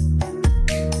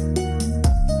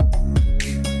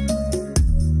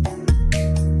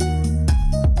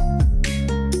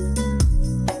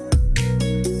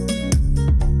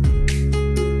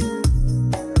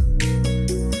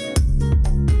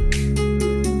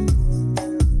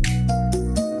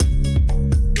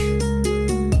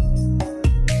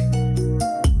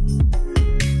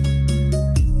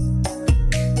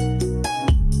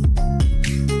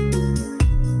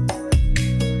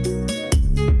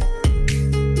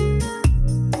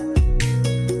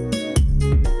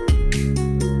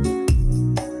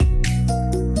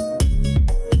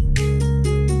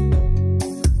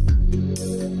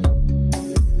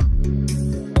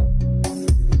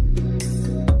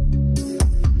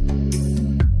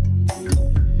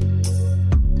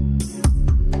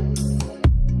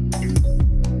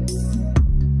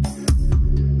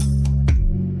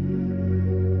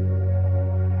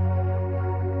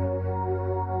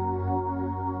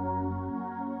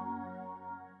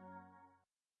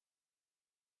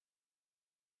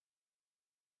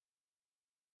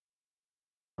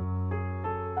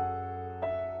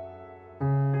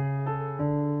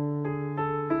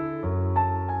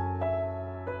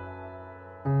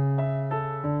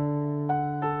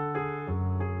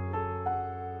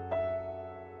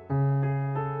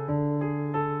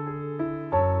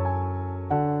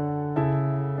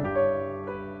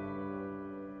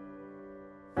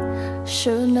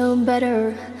 Should know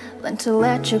better than to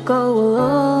let you go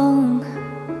alone.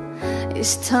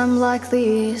 It's time like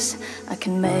this I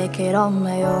can make it on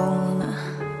my own.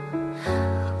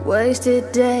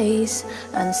 Wasted days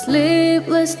and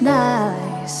sleepless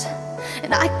nights,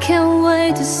 and I can't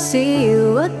wait to see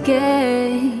you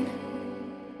again.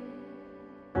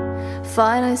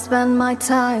 Finally spend my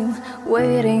time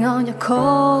waiting on your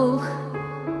call.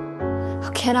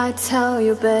 How can I tell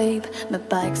you, babe, my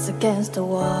back's against the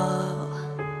wall.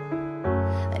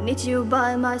 I need you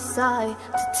by my side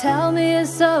to tell me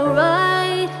it's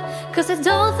alright, 'cause I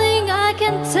don't think I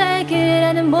can take it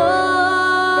anymore.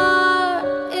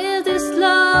 Is this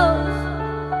love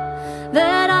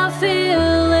that I'm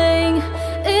feeling?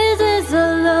 Is this a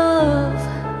love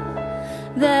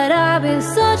that I've been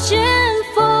searching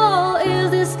for? Is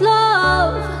this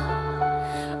love,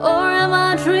 or am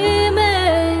I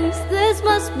dreaming? This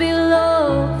must be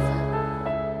love,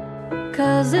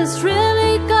 'cause it's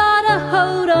really got a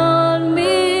hold on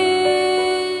me.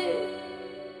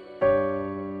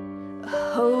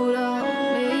 Hold on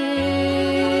me.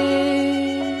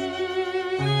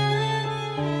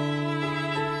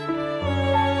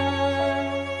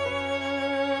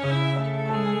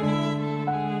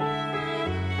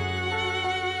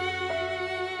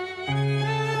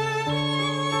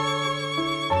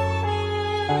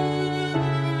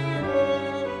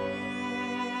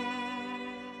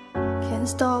 Can't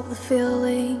stop the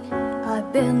feeling, I've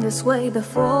been this way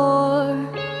before.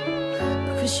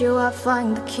 Because you I find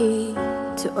the key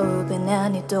to open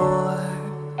any door.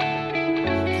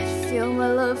 I feel my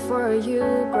love for you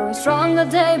growing stronger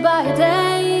day by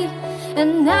day,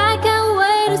 and I can't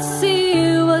wait to see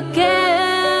you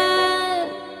again,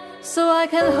 so I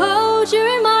can hold you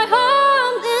in my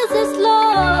arms. Is this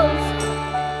love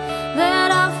that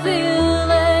I'm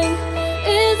feeling?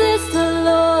 Is this the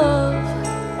love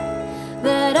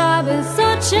that I've been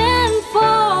searching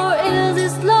for? Is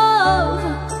this love,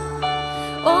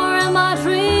 or am I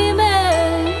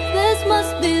dreaming? This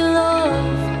must be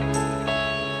love,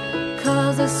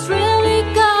 'cause it's really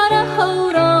got a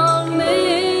hold on me.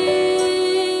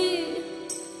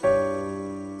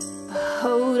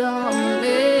 Hold on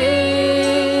me.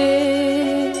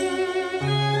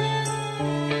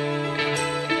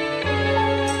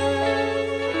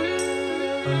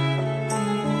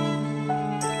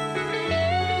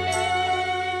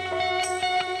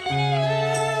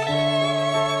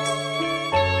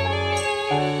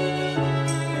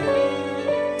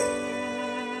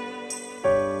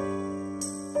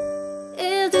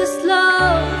 Is this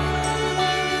love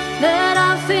that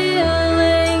I'm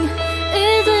feeling?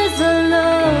 Is this a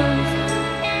love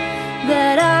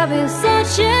that I've been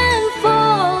searching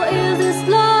for? Is this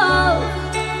love,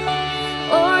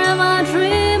 or am I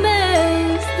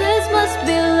dreaming? This must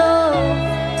be love,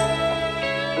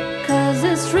 'cause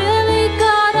it's really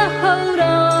got a hold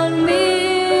on me.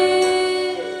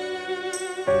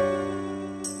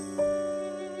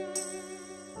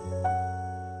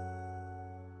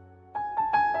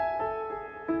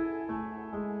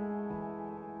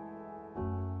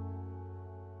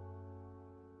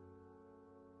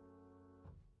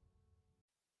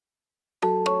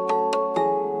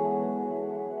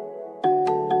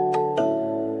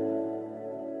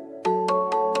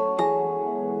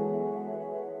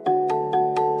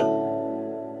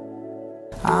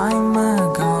 I'm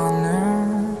a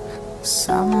goner,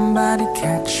 somebody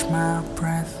catch my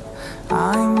breath.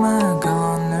 I'm a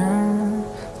goner,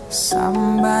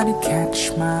 somebody catch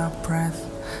my breath.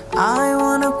 I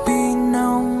wanna be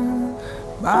known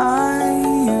by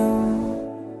you.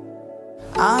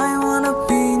 I wanna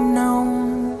be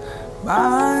known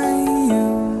by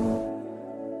you.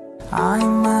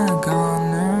 I'm a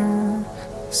goner,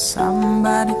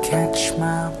 somebody catch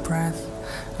my breath.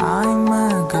 I'm a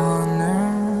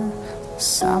goner,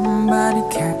 somebody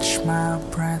catch my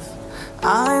breath.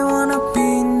 I wanna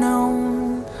be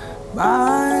known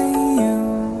by you.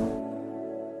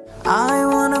 I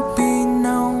wanna be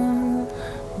known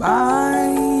by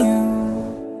you.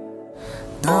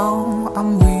 Though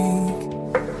I'm weak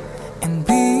and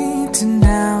beaten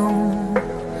down,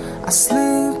 I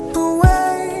slip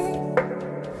away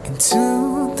into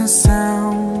the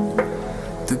sound.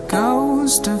 The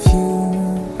ghost of you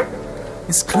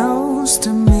is close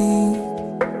to me.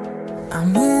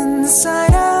 I'm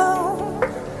inside out,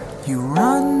 you're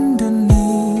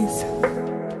underneath.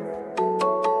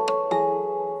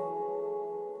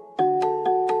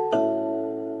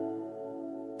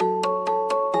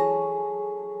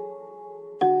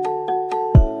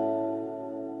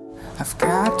 I've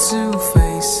got two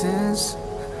faces,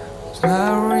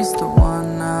 blur is the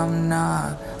one I'm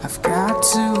not. I've got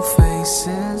two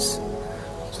faces,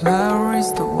 blur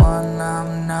is the one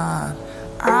I'm not.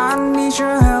 I need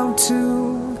your help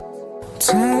to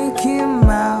take him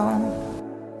out.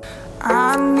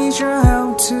 I need your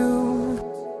help to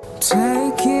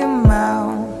take him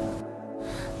out.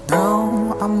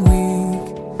 Though I'm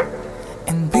weak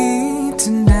and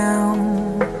beaten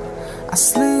down, I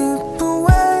slip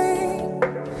away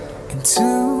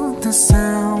into the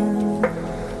sound.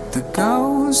 The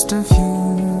ghost of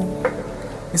you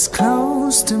is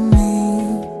close to me.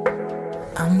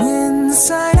 I'm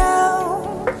inside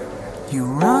out,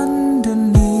 you're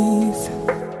underneath.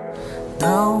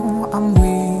 Though I'm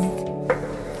weak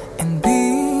and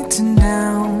beaten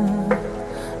down,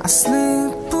 I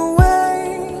slip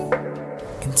away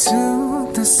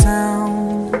into the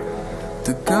sound.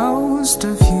 The ghost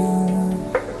of you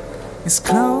is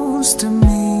close to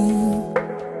me.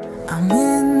 I'm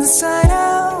inside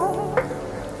out,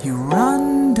 you're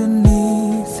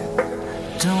underneath.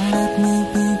 Don't let me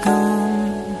be gone.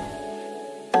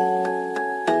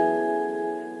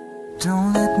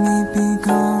 Don't let me be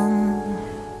gone.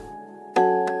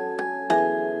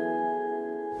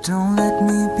 Don't let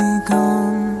me be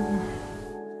gone.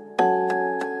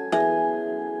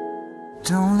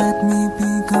 Don't let me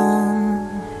be gone.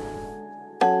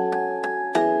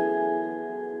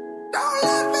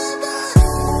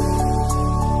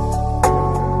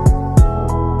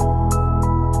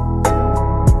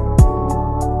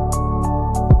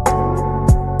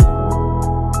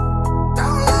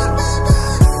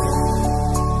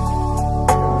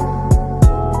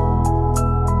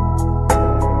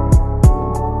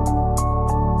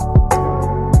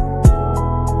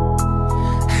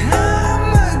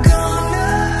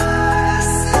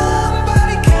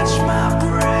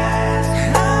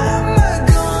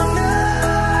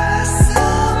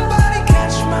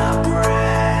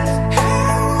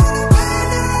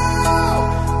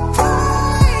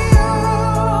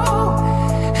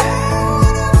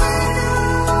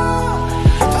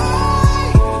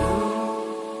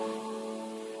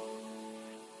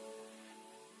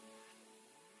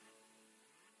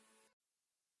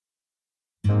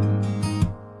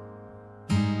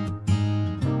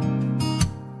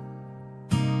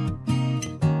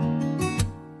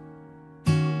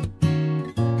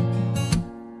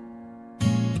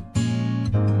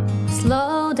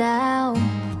 Slow down,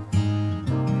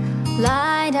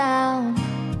 lie down.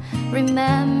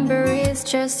 Remember, it's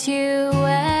just you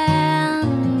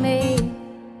and me.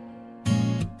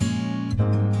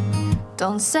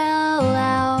 Don't sell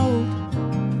out,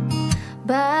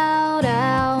 bow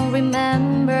down.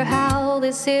 Remember how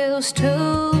this used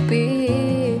to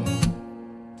be.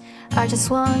 I just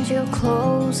want you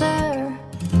closer.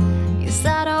 Is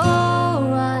that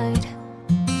alright?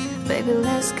 Baby,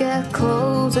 let's get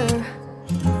closer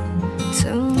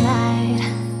tonight.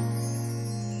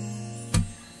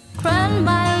 Grant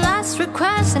my last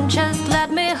request and just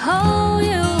let me hold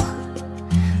you.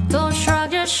 Don't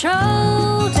shrug your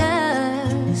shoulders.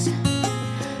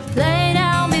 Lay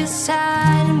down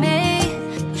beside me.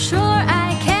 Sure,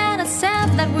 I can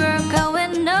accept that we're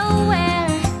going nowhere,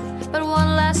 but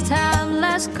one last time,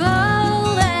 let's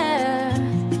go there.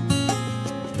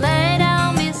 Lay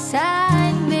down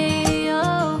beside me,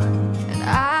 oh. And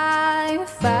I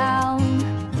found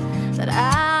that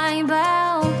I'm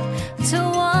bound to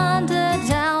wander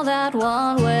down that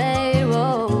one-way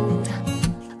road.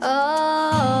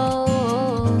 Oh,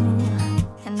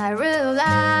 and I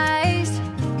realized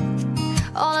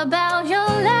all about your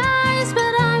lies,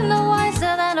 but I'm no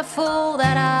wiser than a fool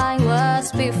that I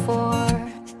was before.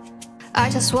 I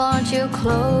just want you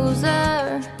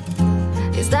closer.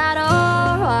 Is that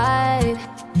alright?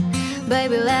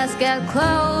 Baby, let's get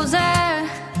closer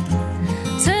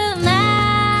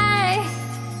tonight.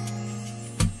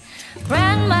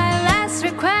 Grant my last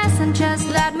request and just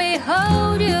let me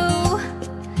hold you.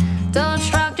 Don't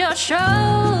shrug your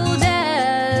shoulders.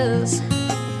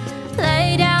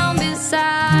 Lay down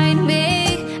beside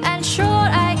me. And sure,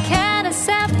 I can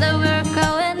accept that we're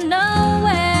going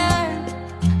nowhere,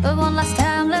 but one last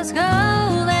time, let's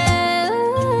go there.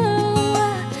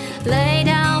 Lay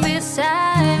down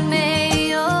beside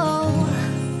me, oh.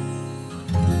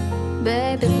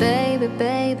 Baby, baby,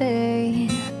 baby,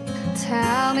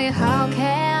 tell me how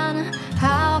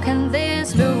can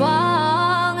this be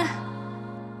wrong?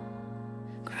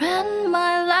 Grant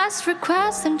my last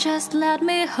request and just let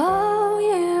me hold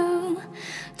you.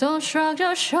 Don't shrug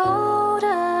your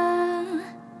shoulder.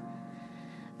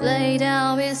 Lay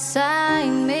down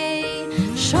beside me.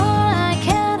 Sure, I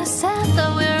can accept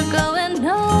that we're going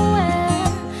nowhere,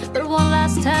 but one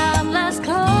last time, let's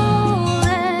go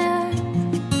there.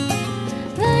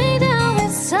 Lay down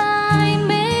beside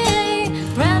me.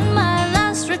 Grant my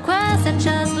last request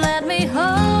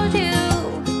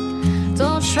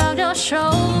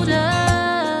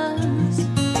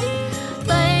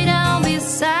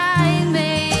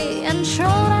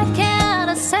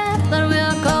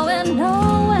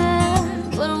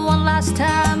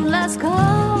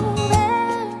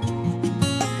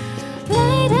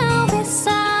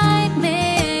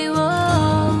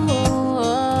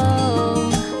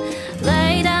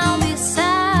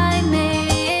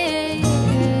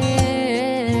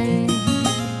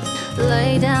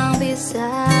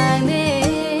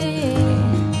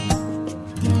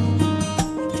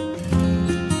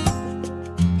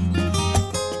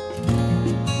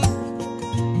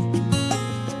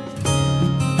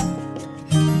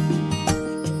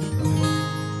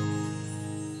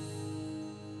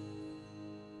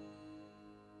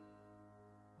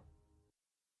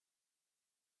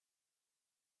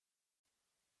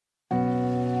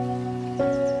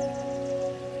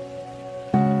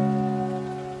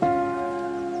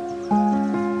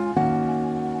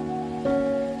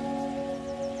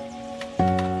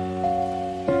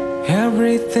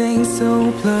everything's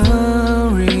so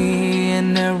blurry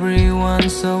and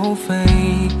everyone's so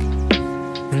fake,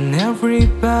 and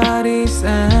everybody's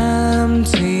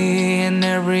empty and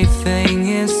everything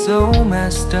is so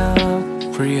messed up.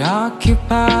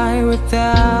 Preoccupied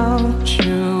without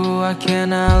you, I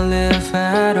cannot live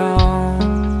at all.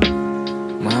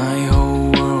 My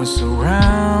whole world's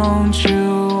around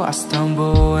you, I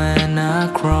stumble and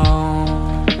I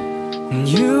crawl. And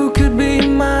you could be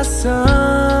my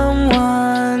someone,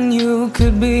 you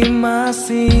could be my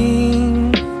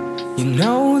scene. You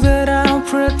know that I'll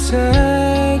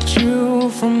protect you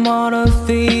from all of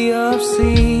the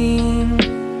obscene.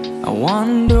 I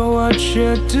wonder what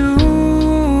you're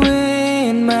doing,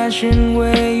 imagine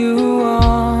where you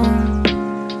are.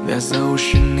 There's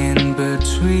ocean in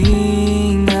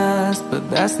between us, but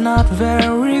that's not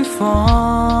very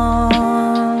far.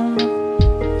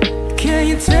 Can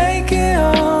you take it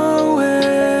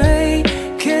away?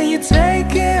 Can you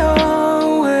take it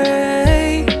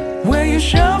away? Where you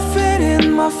shove it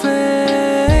in my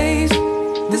face,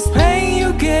 this pain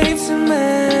you gave to me.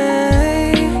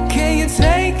 Can you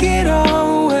take it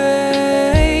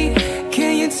away?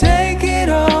 Can you take it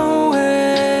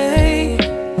away?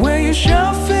 Where you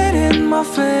shove it in my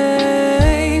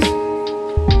face.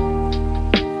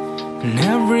 And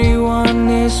everyone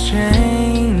is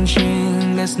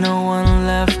changing, there's no one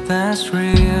left that's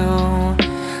real.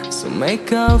 So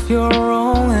make up your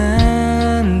own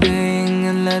ending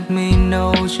and let me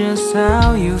know just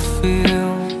how you feel.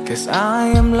 'Cause I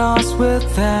am lost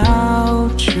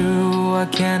without you, I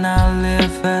cannot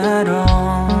live at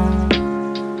all.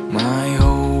 My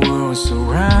whole world's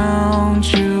around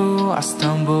you, I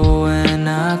stumble and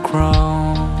I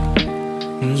crawl.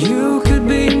 And you could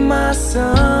be my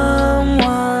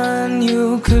someone, you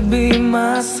could be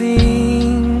my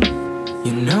scene.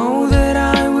 You know that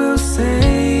I will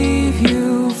save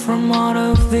you from all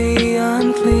of the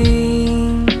unclean.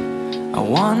 I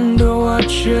wonder what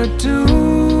you're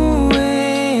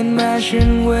doing,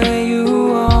 imagine where you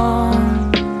are.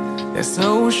 There's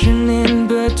ocean in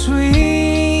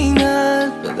between us,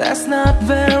 but that's not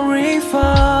very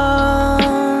far.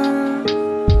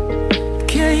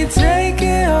 Can you take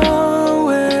it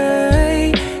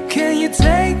away? Can you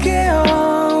take it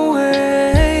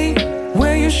away?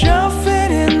 Where you shove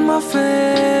it in my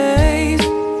face,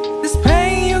 this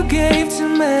pain you gave to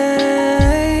me.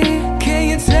 Can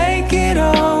you take it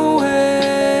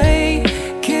away?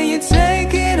 Can you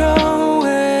take it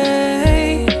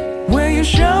away? Where you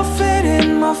shove it in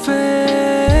my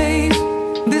face,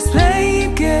 this pain you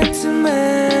gave to me.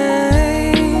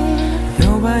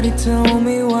 Nobody told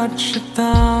me what you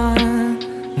thought,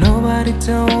 nobody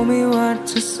told me what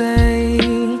to say.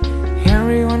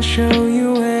 Everyone show you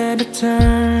where to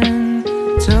turn,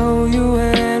 told you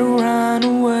where to run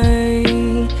away.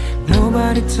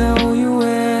 Nobody told you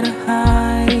where to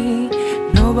hide,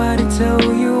 nobody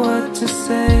told you what to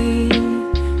say.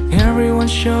 Everyone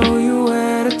show you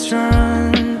where to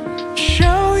turn,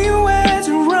 show you where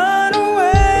to run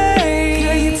away.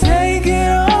 Can you take it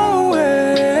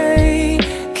away?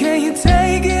 Can you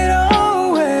take it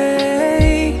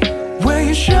away? Where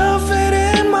you shove it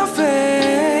in my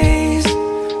face,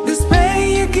 this pain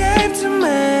you gave to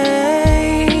me.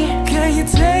 Can you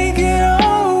take it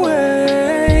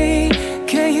away?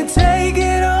 Can you take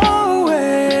it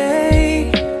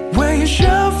away? Where you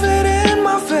shove it in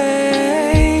my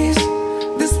face,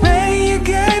 this pain you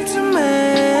gave to me.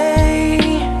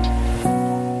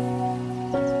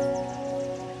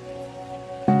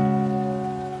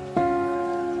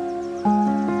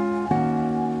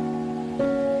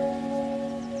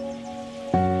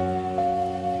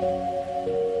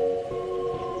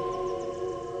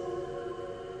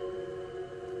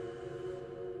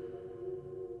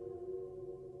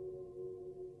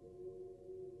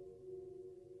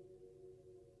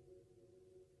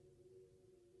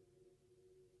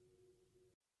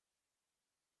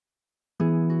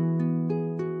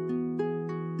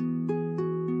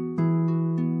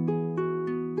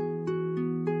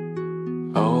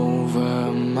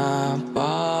 Over my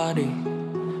body,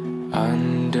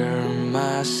 under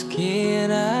my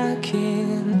skin, I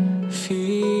can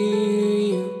feel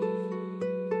you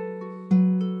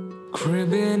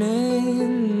creeping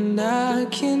in. I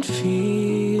can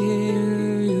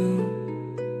feel you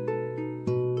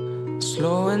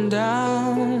slowing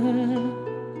down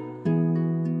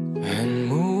and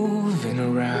moving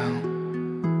around.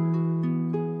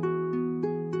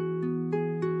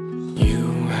 You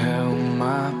held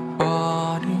my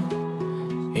body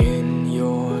in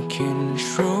your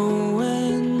control,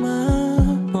 and my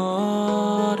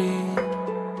body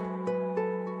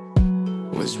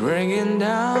was breaking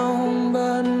down,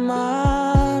 but my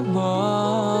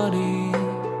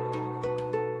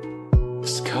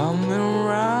coming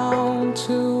round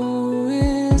to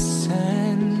its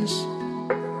sense.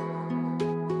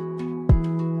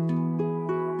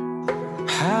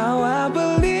 How I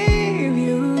believe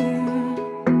you,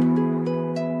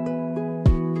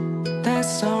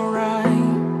 that's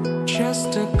alright, just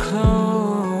a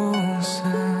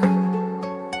closer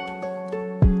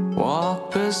walk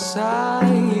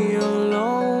beside your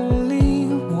lonely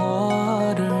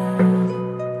water,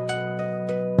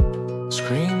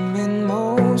 screaming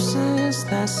Moses,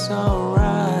 that's alright.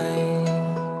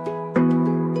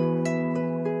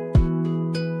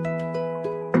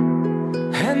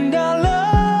 And I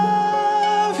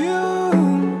love you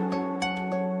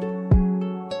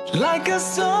like a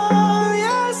song,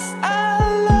 yes, I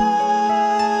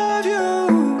love you.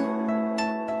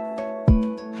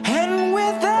 And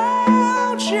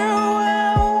without you I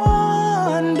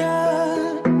wonder,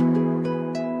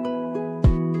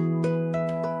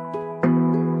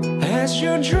 as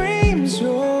your dreams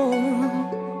your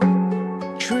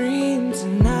dream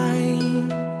tonight,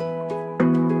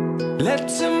 let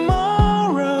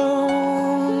tomorrow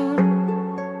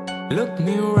look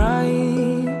me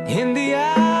right in the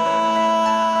eye.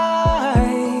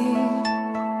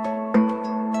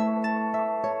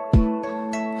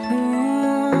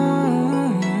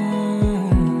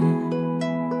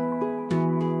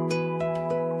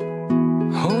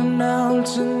 Oh, now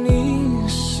to need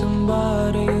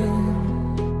somebody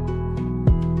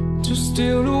to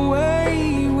steal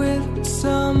away with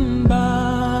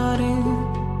somebody,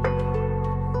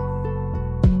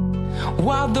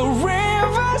 while the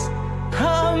rivers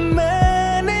are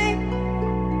many,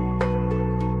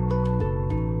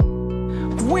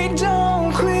 we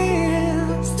don't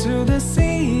quiz to the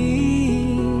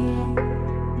sea.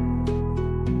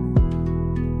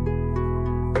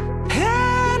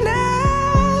 And I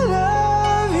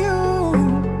love you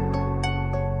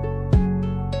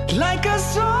like a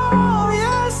song,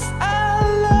 yes, I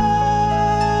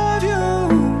love you.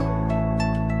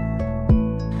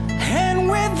 And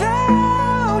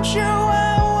without you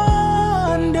I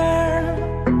wonder,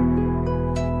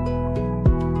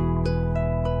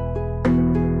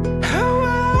 how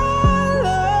I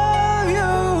love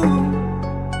you.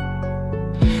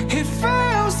 It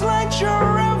feels like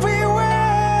you're everywhere.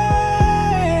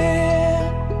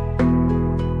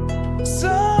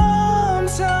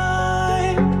 Sometimes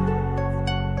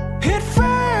it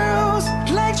feels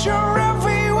like you're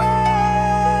everywhere.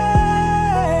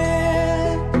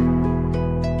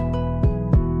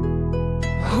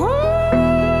 Ooh.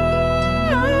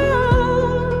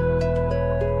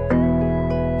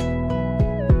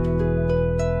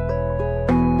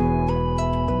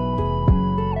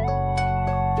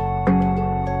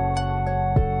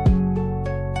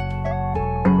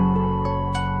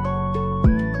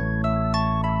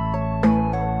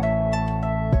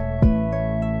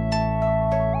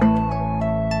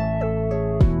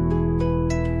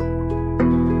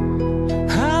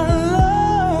 I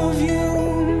love you,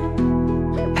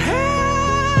 I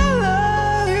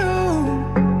love you.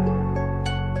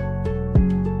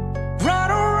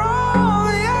 Right or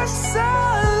wrong, yes, I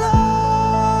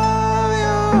love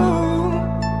you.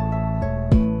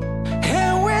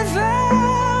 And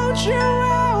without you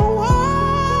I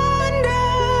wonder,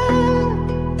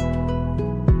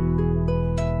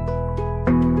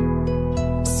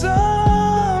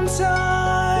 sometimes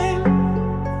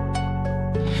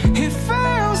it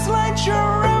feels like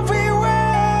you're everywhere.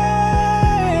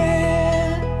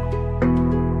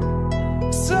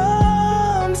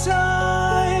 Sometimes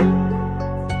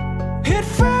it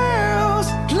feels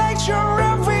like you're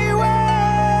everywhere.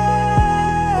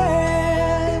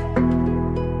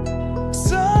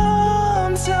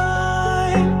 Sometimes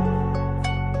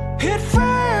it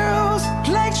feels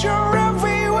like you're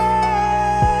everywhere.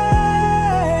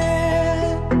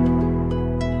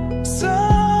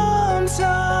 Sometimes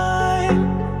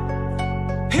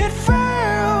it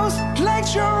feels like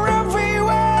you're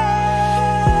everywhere.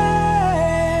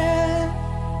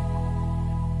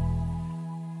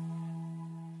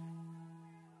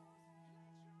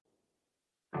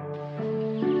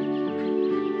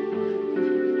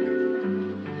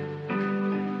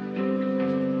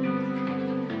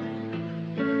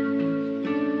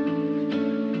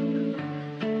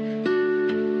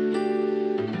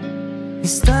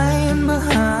 He's staying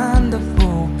behind the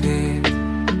pulpit,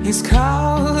 he's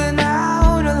calling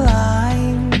out a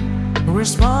line,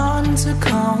 respond to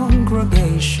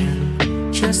congregation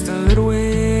just a little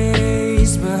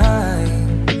ways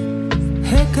behind.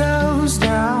 It goes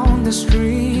down the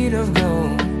street of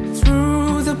gold,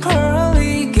 through the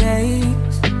pearly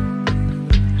gates,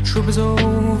 troopers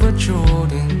over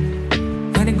Jordan,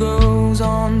 and it goes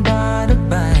on by the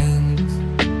bank.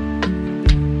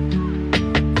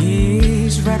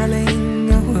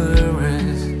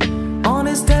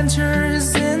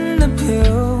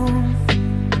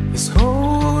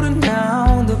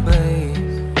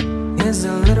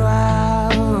 little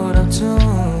out of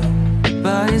tune,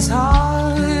 but his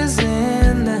heart is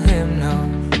in the hymnal,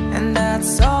 and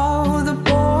that's all the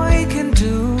boy can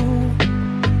do.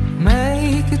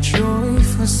 Make a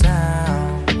joyful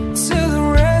sound till the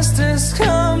rest has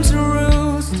come to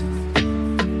roost.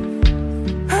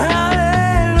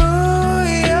 Hallelujah,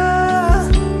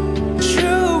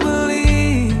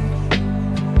 Jubilee.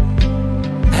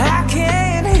 I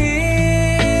can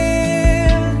hear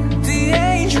the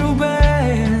angel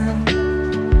band.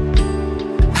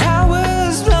 I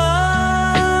was blind,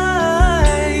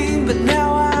 but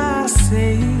now I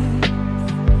see,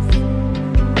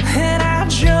 and I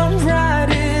jump right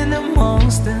in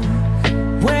amongst them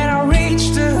when I reach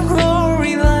the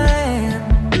glory land.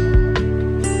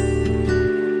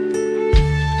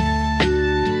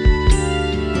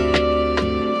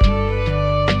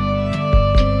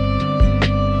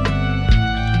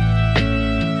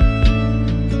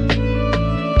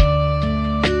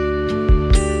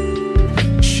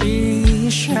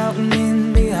 She's shouting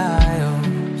in the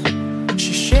aisles,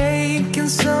 she's shaking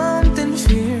something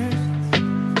fierce.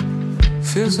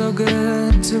 Feels so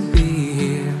good to be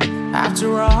here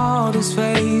after all this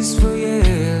faithful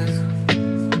years.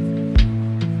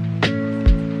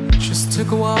 Just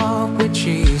took a walk with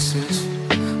Jesus,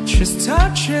 just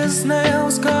touch his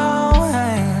nails, cold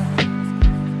hand.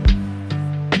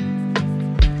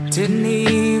 Didn't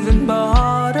even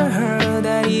bother her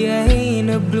that he ain't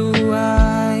a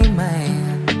blue-eyed man.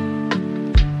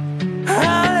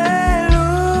 Hallelujah,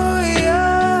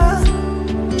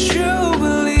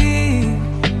 Jubilee.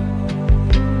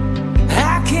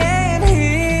 I can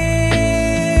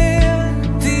hear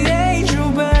the angel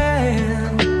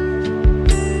band.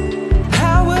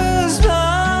 I was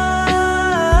blind,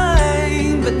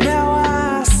 but now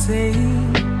I see,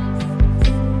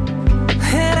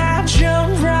 and I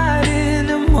jump right in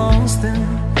amongst them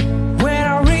when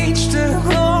I reach the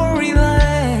glory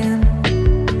land.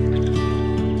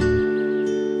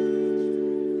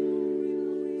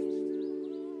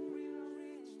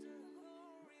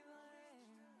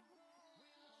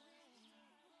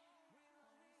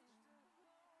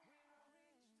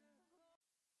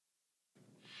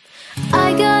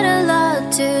 I got a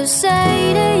lot to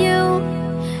say to you.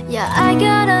 Yeah, I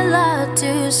got a lot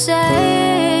to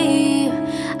say.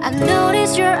 I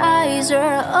notice your eyes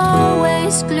are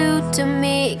always glued to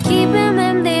me, keeping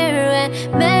them there and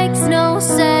makes no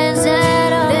sense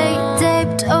at all. They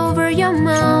taped over your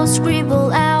mouth,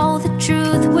 scribble out the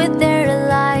truth with their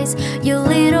lies, you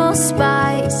little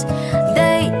spies.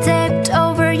 They taped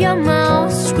over your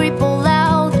mouth, scribble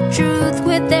out the truth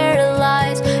with their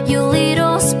lies, you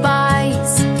little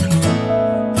spies.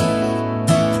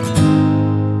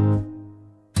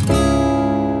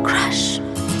 Crush,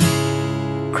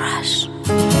 crush,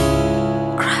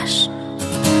 crush,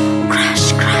 crush,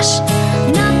 crush.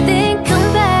 Nothing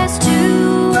compares to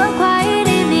a quiet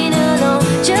evening alone.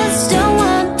 Just don't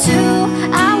want to,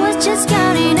 I was just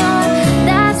counting on.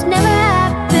 That never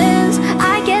happens,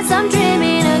 I guess I'm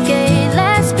dreaming again.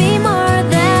 Let's be more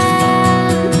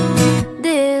than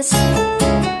this.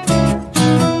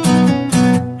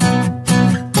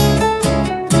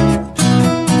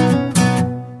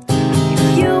 If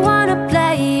you wanna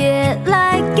play it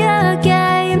like a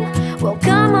game, well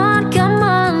come on,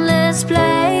 let's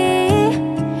play.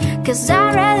 'Cause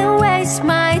I'd rather waste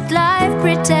my life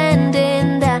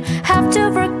pretending that have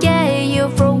to forget you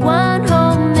for one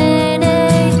whole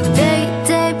minute. They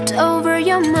taped over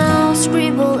your mouth,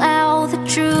 scribble out the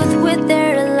truth with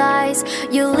their lies,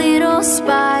 you little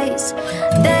spies.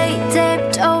 They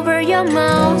taped over your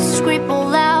mouth,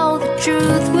 scribble out the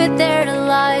truth with their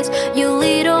lies, you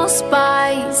little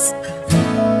spies.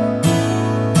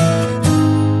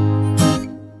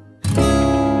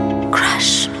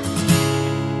 Crush,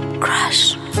 crush,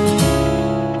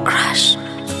 crush,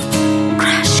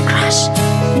 crush, crush.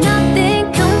 Nothing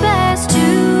compares to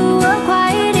a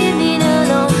quiet evening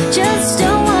alone. Just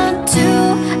don't want to,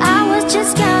 I was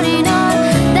just counting on.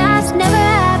 That never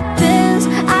happens,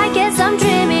 I guess I'm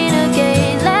dreaming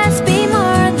again. Let's be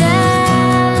more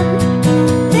than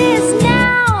this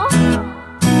now.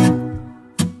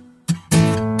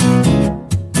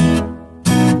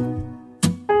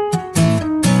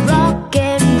 Rock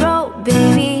and roll,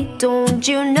 baby, don't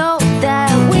you know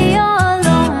that we are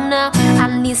alone now? I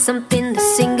need something to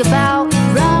sing about.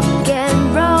 Rock and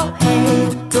roll, hey,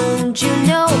 don't you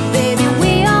know, baby,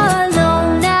 we are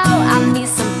alone now. I need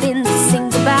something to sing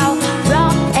about.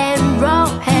 Rock and roll,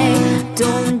 hey,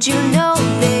 don't you know,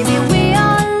 baby, we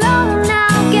are alone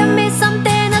now. Give me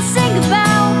something to sing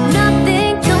about.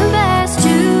 Nothing compares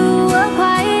to a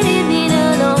quiet evening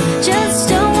alone. Just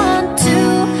don't want to,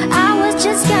 I was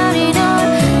just counting on.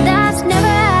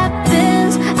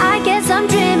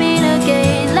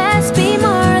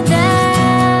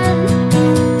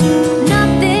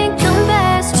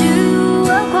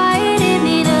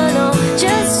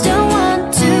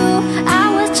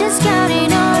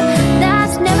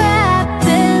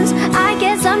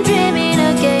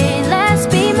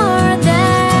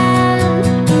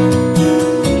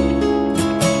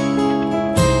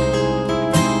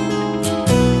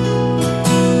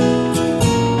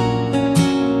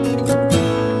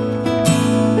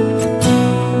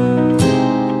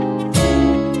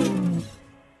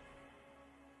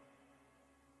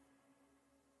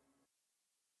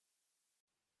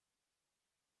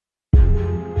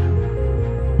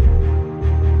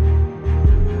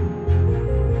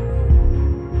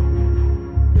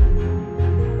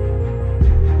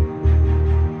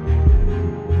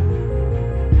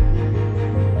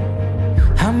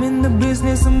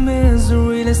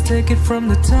 let's take it from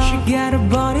the top. She got a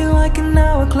body like an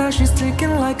hourglass, she's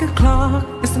ticking like a clock.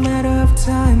 It's a matter of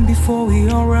time before we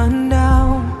all run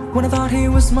down. When I thought he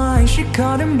was mine, she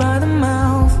caught him by the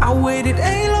mouth. I waited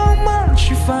a long month,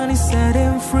 she finally set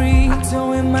him free. I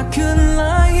told him I couldn't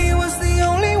lie, he was the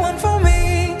only one for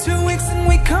me. 2 weeks and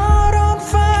we caught on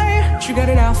fire. She got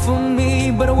it out for me,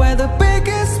 but I wear the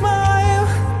biggest smile.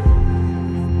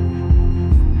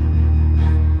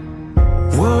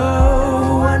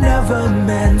 Whoa, I never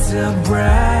meant to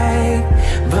brag,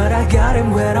 but I got him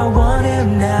where I want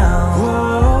him now.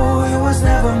 Whoa, it was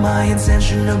never my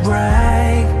intention to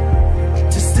brag,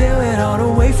 to steal it all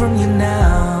away from you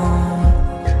now.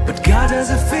 But God, does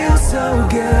it feel so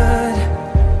good,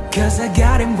 'cause I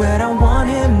got him where I want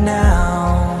him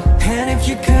now. And if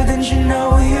you could, then you know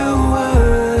you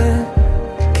would,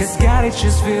 'cause God, it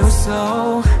just feels so,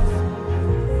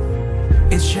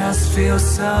 it just feels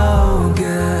so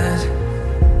good.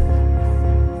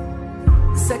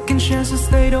 Second chances,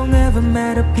 they don't ever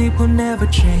matter, people never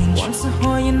change. Once I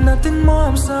want you, nothing more,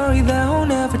 I'm sorry, that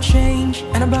won't ever change.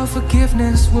 And about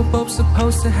forgiveness, we're both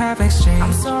supposed to have exchange.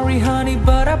 I'm sorry honey,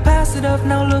 but I passed it up,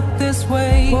 now look this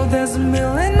way. Well, there's a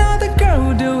million other girls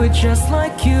who do it just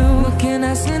like you, looking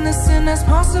as innocent as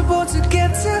possible to get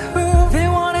to who they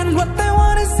want and what they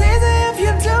want is easy if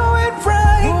you do it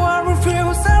right. Oh, I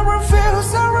refuse, I refuse,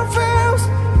 I refuse.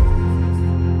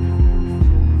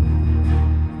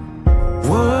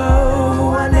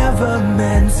 Whoa, I never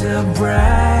meant to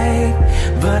brag,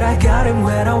 but I got him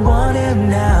where I want him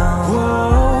now.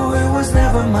 Whoa, it was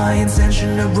never my intention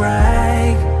to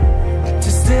brag, to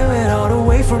steal it all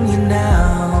away from you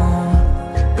now.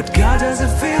 But God, does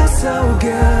it feel so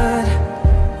good,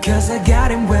 'cause I got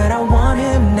him where I want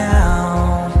him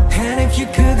now. And if you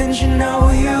could, then you know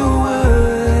you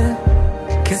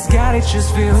would, 'cause God, it just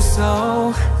feels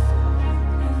so,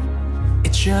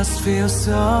 it just feels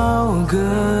so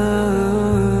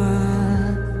good.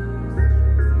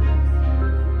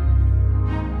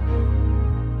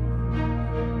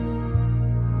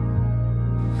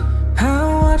 I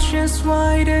watch as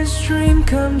whitest dream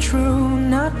come true,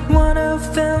 not one of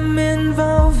them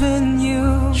involving you.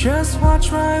 Just watch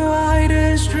my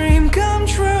whitest dream come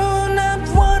true, not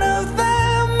one of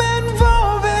them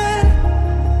involving.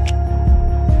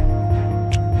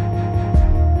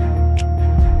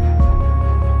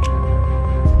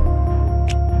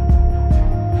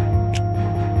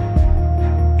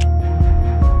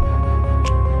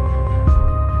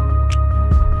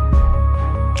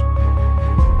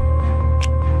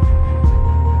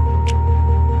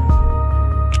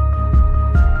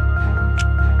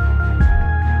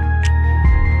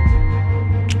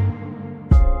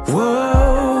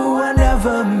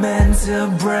 To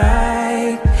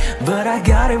brag, but I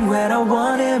got him where I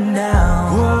want him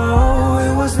now. Whoa,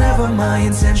 it was never my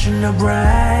intention to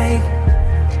brag,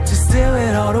 to steal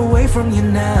it all away from you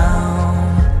now.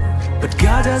 But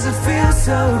God, does it feel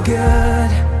so good,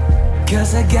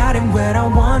 'cause I got him where I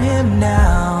want him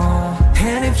now.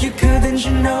 And if you could, then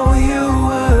you know you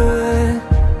would,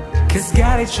 'cause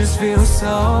God, it just feels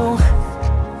so,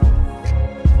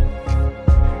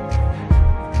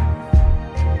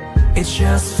 it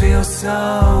just feels so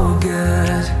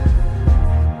good.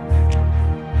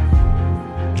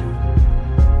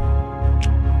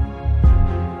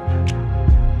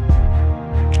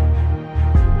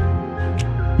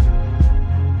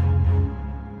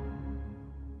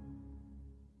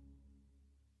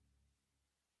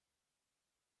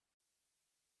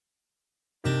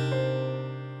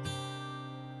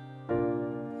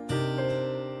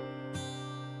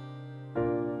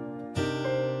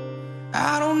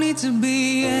 I don't need to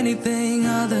be anything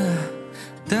other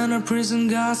than a prison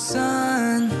guard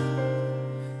son.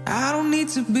 I don't need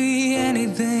to be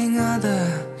anything other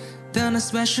than a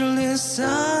specialist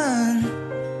son.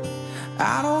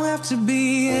 I don't have to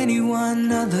be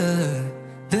anyone other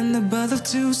than the birth of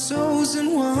two souls in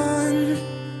one.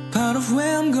 Part of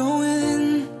where I'm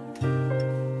going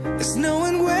is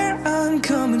knowing where I'm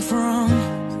coming from.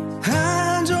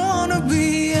 I don't wanna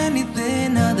be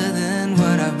anything other than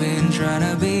what I've been trying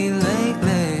to be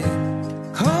lately.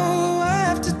 All I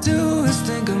have to do is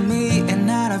think of me and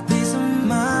not have peace of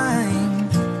mind.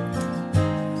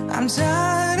 I'm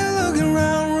tired of looking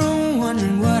around room,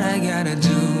 wondering what I gotta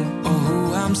do or who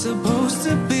I'm supposed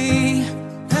to be.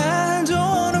 I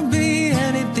don't wanna be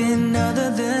anything other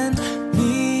than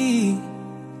me.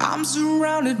 I'm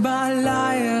surrounded by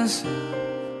liars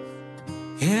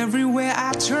everywhere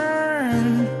I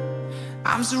turn.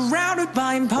 I'm surrounded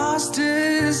by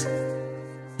imposters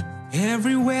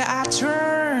everywhere I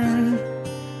turn.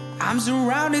 I'm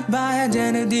surrounded by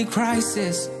identity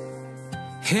crisis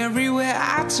Everywhere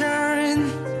I turn,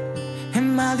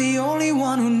 am I the only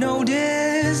one who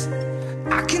noticed?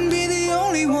 I can be the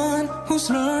only one who's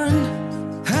learned.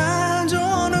 I don't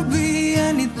wanna be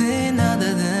anything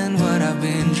other than what I've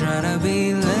been trying to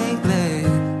be lately.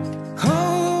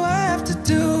 All I have to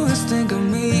do is think of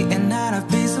me and not have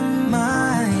peace of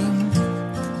mind.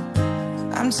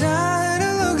 I'm tired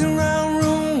of looking around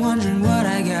room, wondering what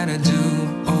I gotta do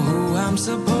or who I'm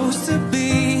supposed to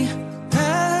be.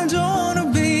 I don't wanna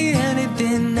be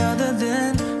anything other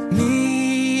than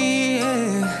me,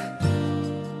 yeah.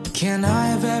 Can I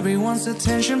have everyone's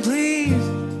attention, please?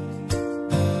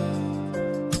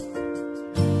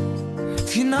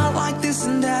 If you're not like this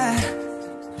and that,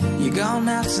 you're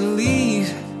gonna have to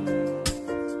leave.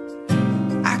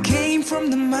 I came from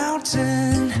the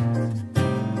mountain,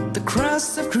 the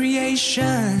crust of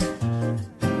creation.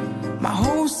 My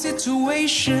whole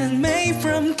situation made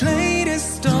from clay to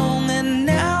stone, and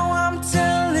now I'm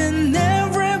telling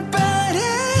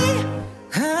everybody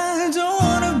I don't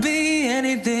wanna be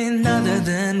anything other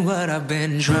than what I've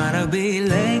been trying to be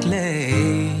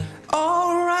lately.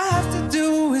 All I have to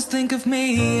do is think of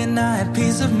me and I have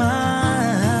peace of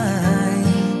mind.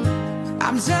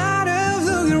 I'm tired of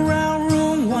looking around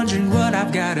room, wondering what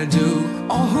I've gotta do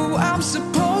or who I'm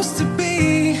supposed to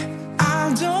be.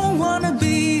 I don't wanna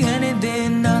be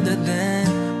anything other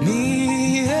than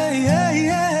me, yeah, yeah,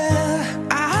 yeah.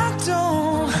 I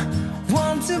don't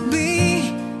want to be,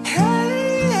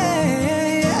 hey, yeah,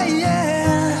 yeah,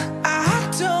 yeah. I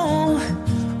don't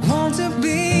want to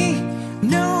be,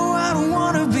 no, I don't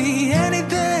wanna be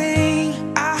anything.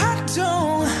 I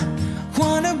don't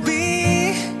wanna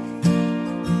be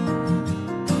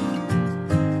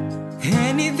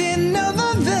anything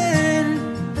other than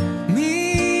me.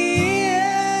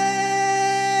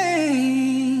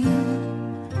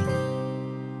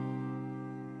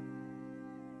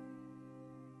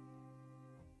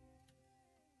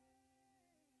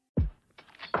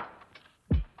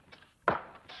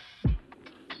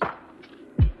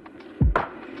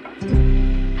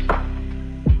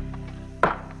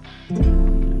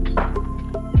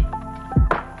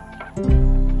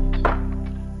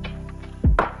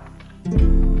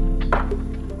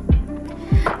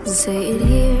 Say it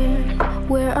here,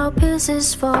 where our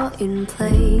pieces fall in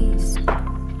place.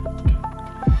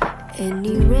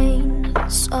 Any rain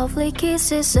softly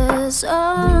kisses us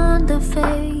on the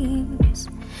face.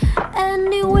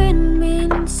 Any wind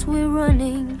means we're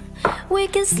running. We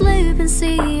can sleep and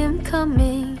see him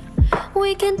coming.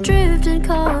 We can drift and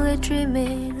call it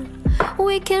dreaming.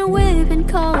 We can weep and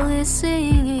call it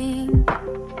singing.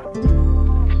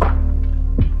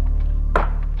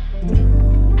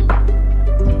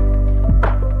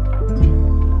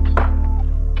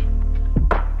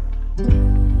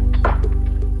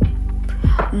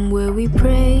 Where we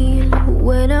pray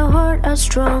when our hearts are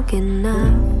strong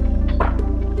enough.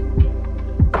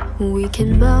 We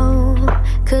can bow,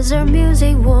 cause our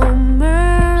music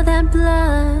warmer than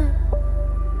blood.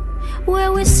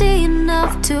 Where we see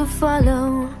enough to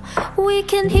follow, we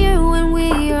can hear when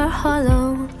we are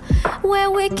hollow. Where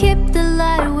we keep the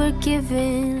light we're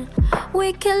giving,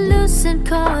 we can lose and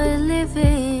call it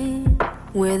living.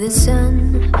 Where the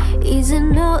sun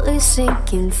isn't only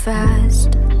sinking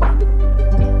fast.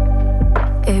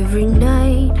 Every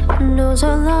night knows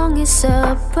how long it's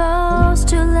supposed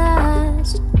to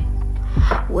last.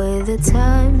 Where the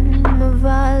time of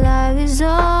our life is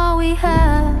all we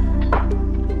have,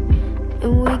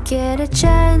 and we get a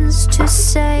chance to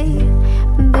say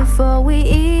before we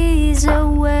ease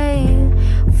away,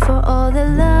 for all the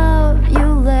love you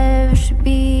left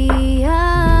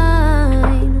behind,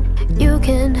 you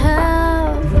can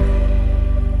have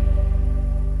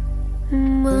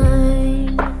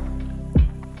mine.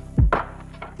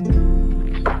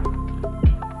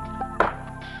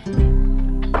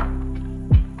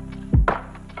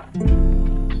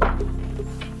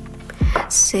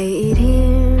 Say it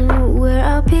here, where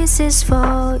our pieces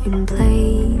fall in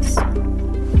place.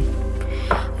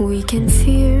 We can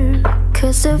fear,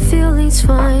 cause the feeling's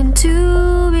fine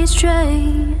to be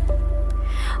straight.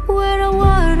 Where the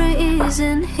water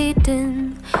isn't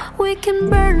hidden, we can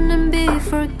burn and be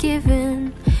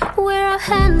forgiven. Where our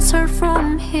hands are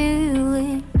from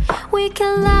healing, we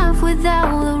can laugh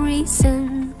without a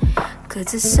reason.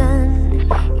 Cause the sun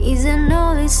isn't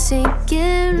always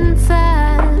sinking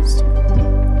fast.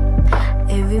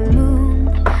 Every moon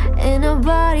and our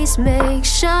bodies make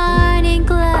shining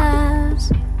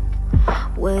glass.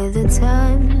 Where the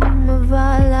time of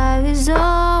our life is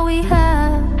all we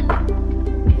have,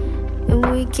 and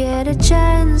we get a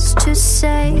chance to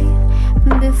say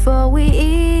before we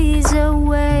ease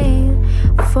away,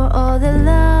 for all the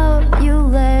love you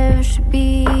left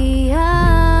behind.